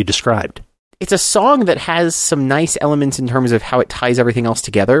structure the way you described. It's a song that has some nice elements in terms of how it ties everything else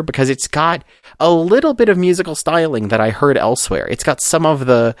together, because it's got a little bit of musical styling that I heard elsewhere. It's got some of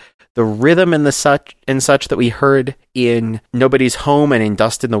the rhythm and such that we heard in Nobody's Home and in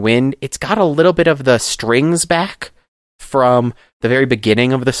Dust in the Wind. It's got a little bit of the strings back from the very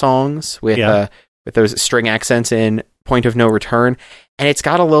beginning of the songs with those string accents in Point of No Return. And it's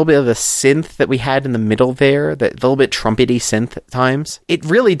got a little bit of the synth that we had in the middle there, that little bit trumpety synth at times. It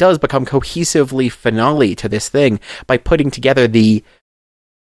really does become cohesively finale to this thing by putting together the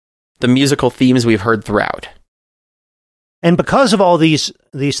musical themes we've heard throughout. And because of all these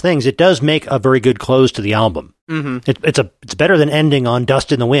things, it does make a very good close to the album. Mm-hmm. It's better than ending on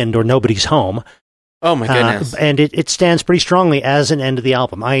Dust in the Wind or Nobody's Home. Oh my goodness. And it stands pretty strongly as an end of the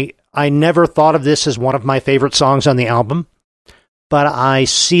album. I never thought of this as one of my favorite songs on the album, but I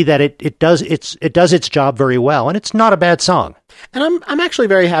see that it does its job very well, and it's not a bad song. And I'm actually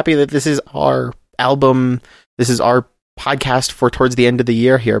very happy that this is our album. This is our podcast for towards the end of the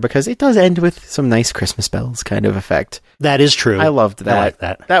year here, because it does end with some nice Christmas bells kind of effect. That is true. I loved that. I like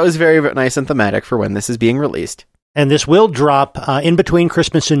that. That was very, very nice and thematic for when this is being released. And this will drop in between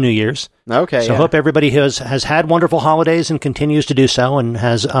Christmas and New Year's. Okay. So hope everybody has had wonderful holidays and continues to do so, and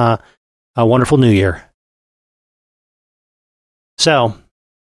has a wonderful New Year. So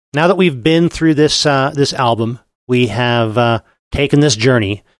now that we've been through this album, we have taken this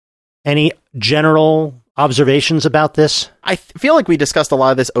journey. Any general observations about this? I feel like we discussed a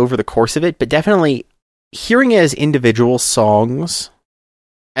lot of this over the course of it, but definitely hearing it as individual songs,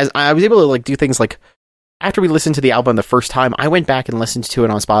 as I was able to do things like, after we listened to the album the first time, I went back and listened to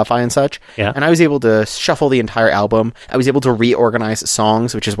it on Spotify and such, and I was able to shuffle the entire album. I was able to reorganize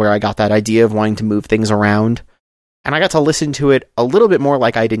songs, which is where I got that idea of wanting to move things around. And I got to listen to it a little bit more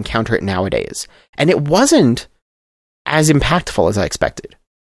like I'd encounter it nowadays. And it wasn't as impactful as I expected.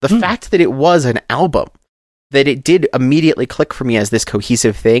 The fact that it was an album, that it did immediately click for me as this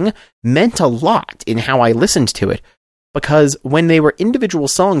cohesive thing, meant a lot in how I listened to it. Because when they were individual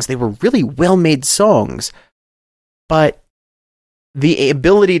songs, they were really well-made songs. But the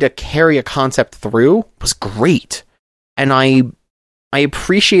ability to carry a concept through was great. And I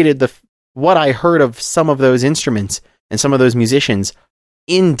appreciated what I heard of some of those instruments and some of those musicians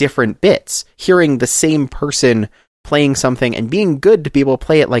in different bits. Hearing the same person playing something and being good to be able to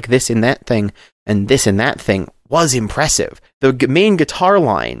play it like this in that thing and this in that thing was impressive. The main guitar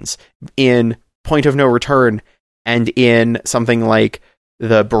lines in Point of No Return and in something like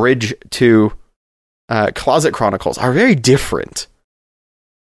the bridge to Closet Chronicles are very different.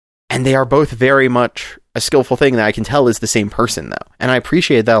 And they are both very much a skillful thing that I can tell is the same person, though. And I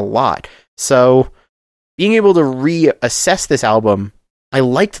appreciate that a lot. So being able to reassess this album, I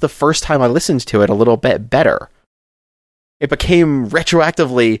liked the first time I listened to it a little bit better. It became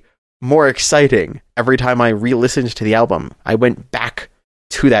retroactively more exciting every time I re-listened to the album. I went back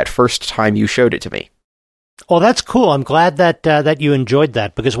to that first time you showed it to me. Well, that's cool. I'm glad that that you enjoyed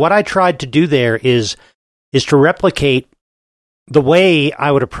that, because what I tried to do there is to replicate the way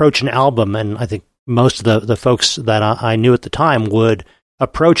I would approach an album, and I think most of the folks that I knew at the time would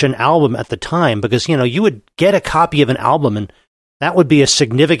approach an album at the time, because, you know, you would get a copy of an album, and that would be a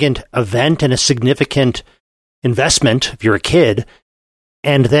significant event and a significant investment if you're a kid,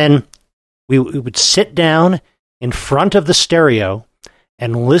 and then we would sit down in front of the stereo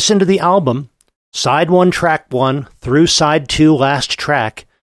and listen to the album, side 1, track 1, through side 2, last track,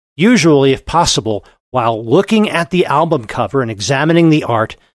 usually, if possible, while looking at the album cover and examining the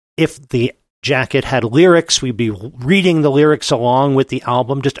art. If the jacket had lyrics, we'd be reading the lyrics along with the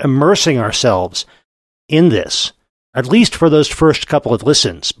album, just immersing ourselves in this, at least for those first couple of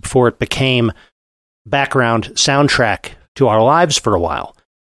listens, before it became background soundtrack to our lives for a while.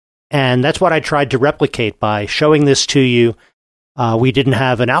 And that's what I tried to replicate by showing this to you. We didn't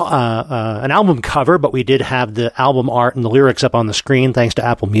have an album cover, but we did have the album art and the lyrics up on the screen, thanks to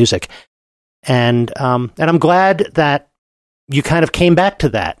Apple Music. And I'm glad that you kind of came back to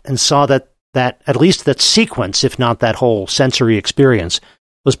that and saw that at least that sequence, if not that whole sensory experience,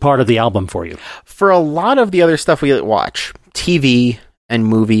 was part of the album for you. For a lot of the other stuff we watch, TV and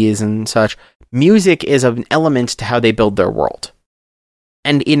movies and such, music is an element to how they build their world.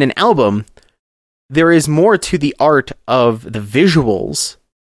 And in an album, there is more to the art of the visuals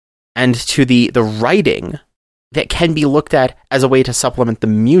and to the writing that can be looked at as a way to supplement the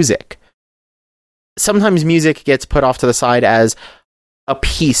music. Sometimes music gets put off to the side as a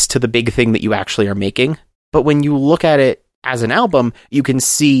piece to the big thing that you actually are making. But when you look at it as an album, you can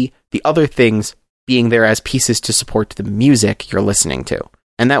see the other things being there as pieces to support the music you're listening to.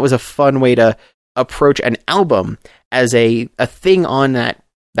 And that was a fun way to approach an album as a thing on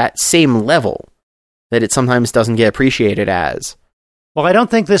that same level that it sometimes doesn't get appreciated as. Well, I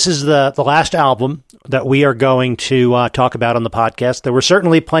don't think this is the last album that we are going to talk about on the podcast. There were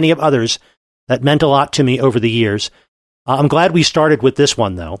certainly plenty of others that meant a lot to me over the years. I'm glad we started with this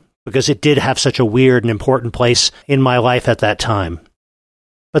one, though, because it did have such a weird and important place in my life at that time.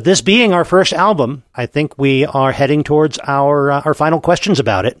 But this being our first album, I think we are heading towards our final questions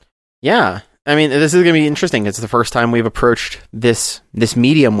about it. Yeah. I mean, this is going to be interesting. It's the first time we've approached this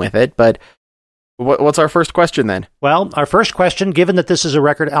medium with it, but what's our first question then? Well, our first question, given that this is a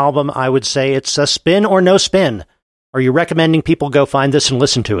record album, I would say it's a spin or no spin. Are you recommending people go find this and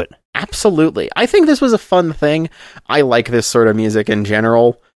listen to it? Absolutely. I think this was a fun thing. I like this sort of music in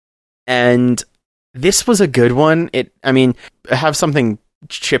general, and this was a good one. Have something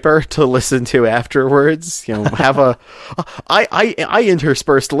chipper to listen to afterwards. You know, have I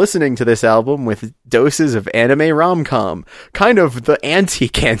interspersed listening to this album with doses of anime rom-com, kind of the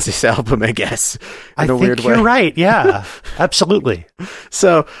anti-Kansas album, I guess. I think you're right. Yeah, absolutely.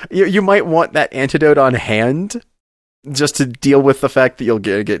 So you might want that antidote on hand, just to deal with the fact that you'll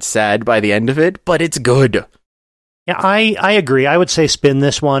get sad by the end of it, but it's good. Yeah, I agree. I would say spin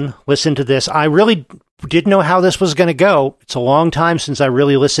this one, listen to this. I really didn't know how this was going to go. It's a long time since I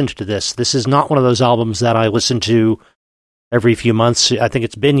really listened to this. This is not one of those albums that I listen to every few months. I think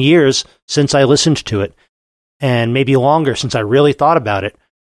it's been years since I listened to it, and maybe longer since I really thought about it.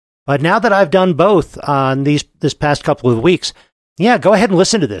 But now that I've done both on this past couple of weeks, yeah, go ahead and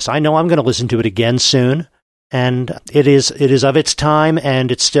listen to this. I know I'm going to listen to it again soon. And it is of its time,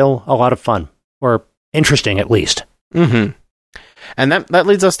 and it's still a lot of fun, or interesting at least. Mm-hmm. And that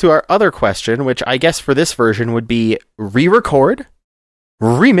leads us to our other question, which I guess for this version would be re-record,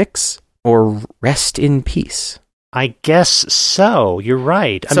 remix, or rest in peace. I guess so. You're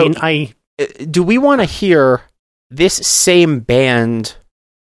right. Do we want to hear this same band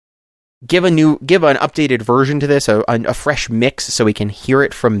give an updated version to this, a fresh mix, so we can hear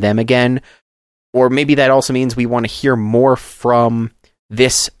it from them again? Or maybe that also means we want to hear more from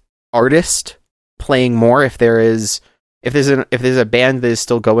this artist playing more if there's a band that is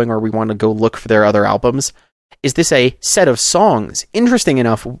still going, or we want to go look for their other albums. Is this a set of songs? Interesting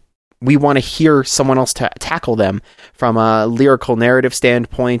enough, we want to hear someone else tackle them from a lyrical narrative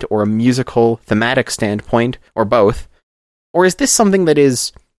standpoint or a musical thematic standpoint, or both? Or is this something that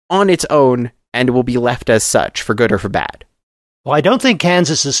is on its own and will be left as such, for good or for bad? Well, I don't think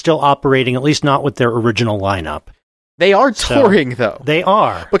Kansas is still operating, at least not with their original lineup. They are touring, though. They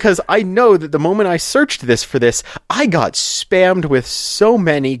are. Because I know that the moment I searched this for this, I got spammed with so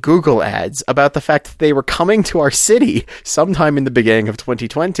many Google ads about the fact that they were coming to our city sometime in the beginning of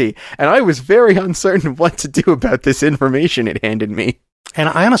 2020, and I was very uncertain what to do about this information it handed me. And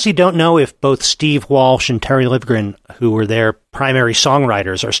I honestly don't know if both Steve Walsh and Terry Livgren, who were their primary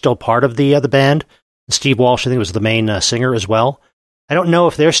songwriters, are still part of the band. Steve Walsh, I think, was the main singer as well. I don't know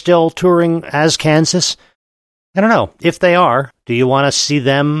if they're still touring as Kansas. I don't know. If they are, do you want to see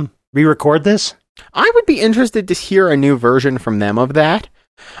them re-record this? I would be interested to hear a new version from them of that.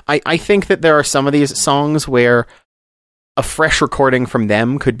 I think that there are some of these songs where a fresh recording from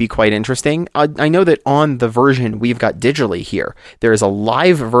them could be quite interesting. I know that on the version we've got digitally here, there is a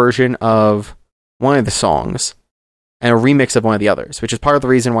live version of one of the songs and a remix of one of the others, which is part of the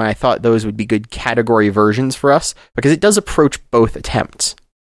reason why I thought those would be good category versions for us, because it does approach both attempts.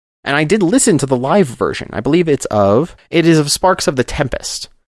 And I did listen to the live version. I believe it is of Sparks of the Tempest.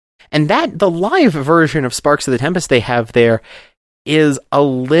 And the live version of Sparks of the Tempest they have there is a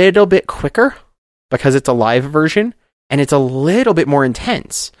little bit quicker because it's a live version, and it's a little bit more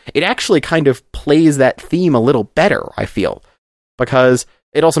intense. It actually kind of plays that theme a little better, I feel, because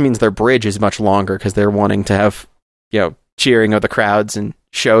it also means their bridge is much longer because they're wanting to have, cheering of the crowds and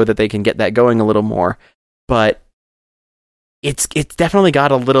show that they can get that going a little more. But it's definitely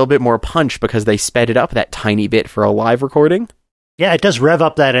got a little bit more punch because they sped it up that tiny bit for a live recording. Yeah, it does rev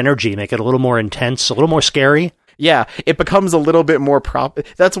up that energy, make it a little more intense, a little more scary. Yeah, it becomes a little bit more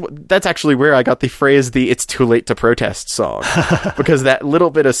That's actually where I got the phrase, the "It's Too Late to Protest" song, because that little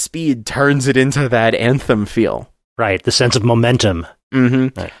bit of speed turns it into that anthem feel. Right, the sense of momentum.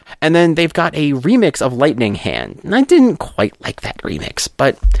 Mm-hmm. Right. And then they've got a remix of Lightning Hand, and I didn't quite like that remix,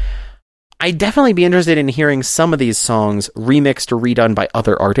 but I'd definitely be interested in hearing some of these songs remixed or redone by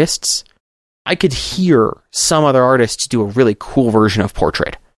other artists. I could hear some other artists do a really cool version of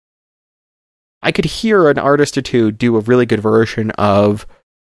Portrait. I could hear an artist or two do a really good version of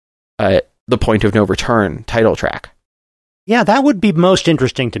The Point of No Return title track. Yeah, that would be most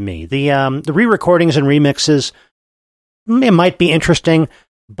interesting to me. The re-recordings and remixes, it might be interesting,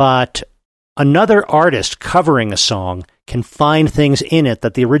 but another artist covering a song can find things in it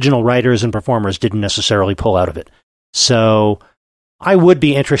that the original writers and performers didn't necessarily pull out of it. So I would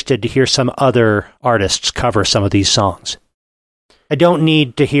be interested to hear some other artists cover some of these songs. I don't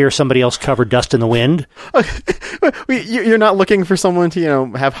need to hear somebody else cover Dust in the Wind. You're not looking for someone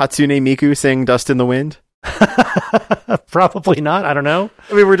to, have Hatsune Miku sing Dust in the Wind? Probably not. I don't know.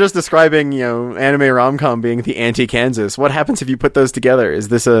 I mean, we're just describing, anime rom-com being the anti-Kansas. What happens if you put those together? Is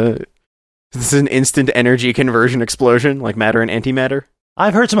this an instant energy conversion explosion, like matter and antimatter?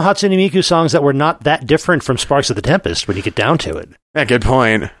 I've heard some Hatsune Miku songs that were not that different from Sparks of the Tempest when you get down to it. Yeah, good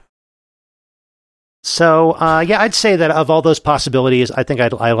point. So, I'd say that of all those possibilities, I think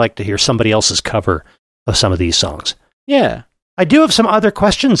I like to hear somebody else's cover of some of these songs. Yeah. I do have some other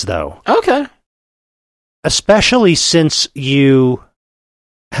questions, though. Okay. Especially since you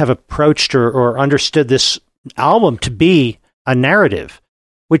have approached or understood this album to be a narrative,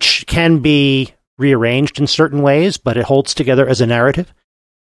 which can be rearranged in certain ways, but it holds together as a narrative.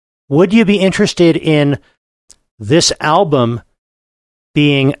 Would you be interested in this album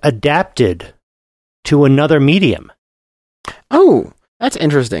being adapted to another medium? Oh, that's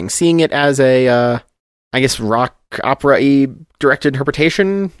interesting. Seeing it as a, rock opera-y direct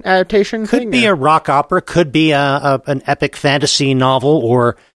interpretation adaptation could thing? Be a rock opera, could be an epic fantasy novel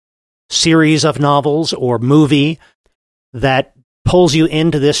or series of novels or movie that pulls you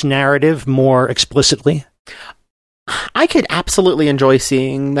into this narrative more explicitly. I could absolutely enjoy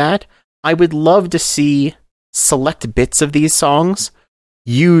seeing that. I would love to see select bits of these songs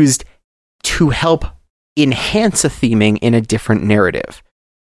used to help enhance a theming in a different narrative.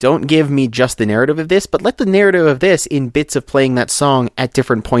 Don't give me just the narrative of this, but let the narrative of this in bits of playing that song at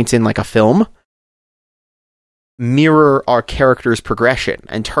different points in like a film mirror our character's progression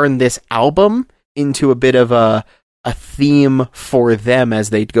and turn this album into a bit of a theme for them as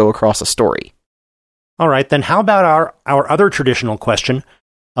they go across a story. All right, then how about our other traditional question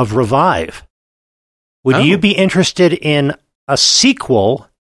of Revive? Would you be interested in a sequel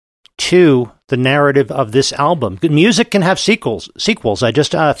to the narrative of this album? Music can have sequels. I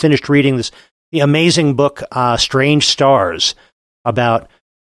just finished reading the amazing book, Strange Stars, about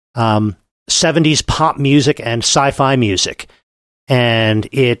 70s pop music and sci-fi music. And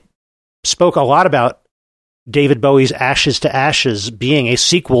it spoke a lot about David Bowie's Ashes to Ashes being a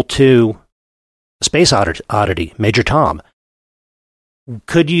sequel to Space Oddity, Major Tom.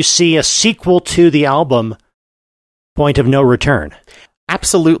 Could you see a sequel to the album Point of No Return?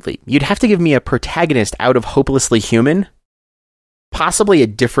 Absolutely. You'd have to give me a protagonist out of Hopelessly Human, possibly a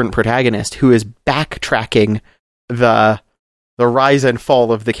different protagonist who is backtracking the rise and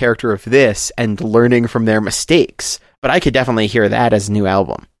fall of the character of this and learning from their mistakes. But I could definitely hear that as a new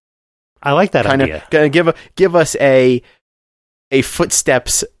album. I like that idea. Give us a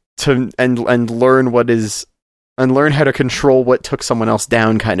footsteps to and learn learn how to control what took someone else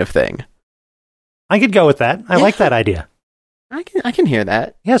down kind of thing. I could go with that. I like that idea. I can hear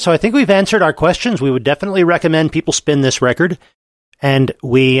that. Yeah, so I think we've answered our questions. We would definitely recommend people spin this record, and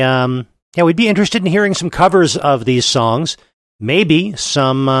we'd be interested in hearing some covers of these songs. Maybe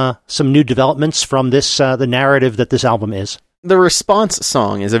some new developments from this the narrative that this album is. The response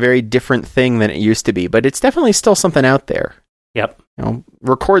song is a very different thing than it used to be, but it's definitely still something out there. Yep.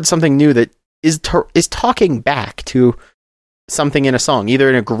 Record something new that is talking back to something in a song, either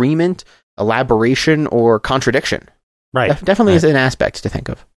an agreement, elaboration, or contradiction. Right. Definitely is an aspect to think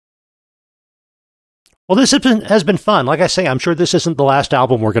of. Well, this has been fun. Like I say, I'm sure this isn't the last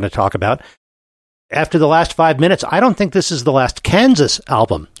album we're going to talk about. After the last 5 minutes, I don't think this is the last Kansas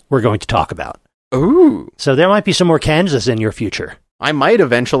album we're going to talk about. Ooh. So there might be some more Kansas in your future. I might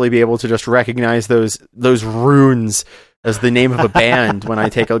eventually be able to just recognize those runes as the name of a band when I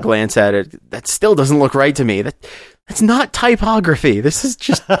take a glance at it. That still doesn't look right to me. That's not typography. This is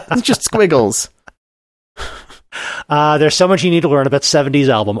just squiggles. There's so much you need to learn about 70s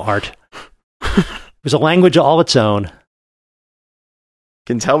album art. It was a language all its own.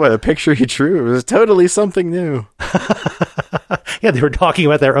 Can tell by the picture he drew. It was totally something new. Yeah, they were talking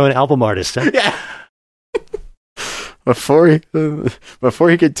about their own album artist. Huh? Yeah. Before he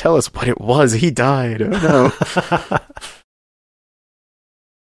could tell us what it was, he died. Oh no.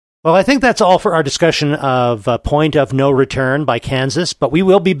 Well, I think that's all for our discussion of Point of No Return by Kansas, but we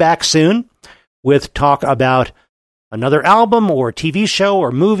will be back soon with talk about another album or TV show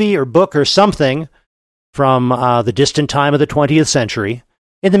or movie or book or something from the distant time of the 20th century.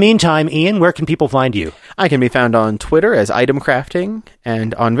 In the meantime, Ian, where can people find you? I can be found on Twitter as Item Crafting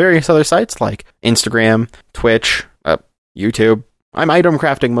and on various other sites like Instagram, Twitch, YouTube. I'm Item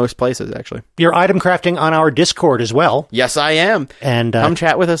Crafting most places, actually. You're Item Crafting on our Discord as well. Yes, I am. And come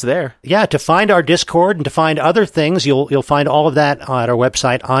chat with us there. Yeah, to find our Discord and to find other things, you'll find all of that at our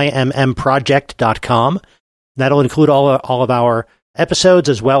website, immproject.com. That'll include all of our episodes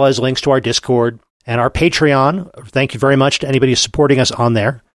as well as links to our Discord and our Patreon. Thank you very much to anybody who's supporting us on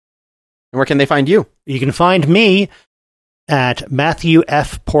there. And where can they find you? You can find me at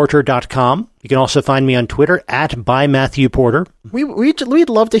MatthewFPorter.com. You can also find me on Twitter at ByMatthewPorter. We'd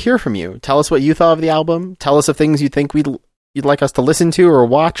love to hear from you. Tell us what you thought of the album. Tell us of things you think you'd like us to listen to or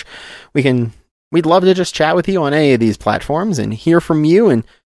watch. We'd love to just chat with you on any of these platforms and hear from you and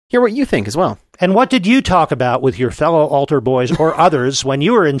hear what you think as well. And what did you talk about with your fellow altar boys or others when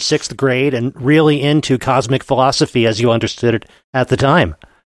you were in 6th grade and really into cosmic philosophy as you understood it at the time?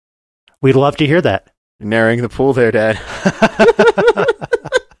 We'd love to hear that. Narrowing the pool there, Dad.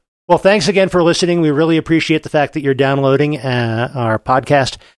 Well, thanks again for listening. We really appreciate the fact that you're downloading our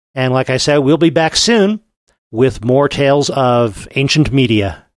podcast. And like I said, we'll be back soon with more tales of ancient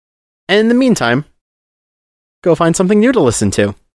media. And in the meantime, go find something new to listen to.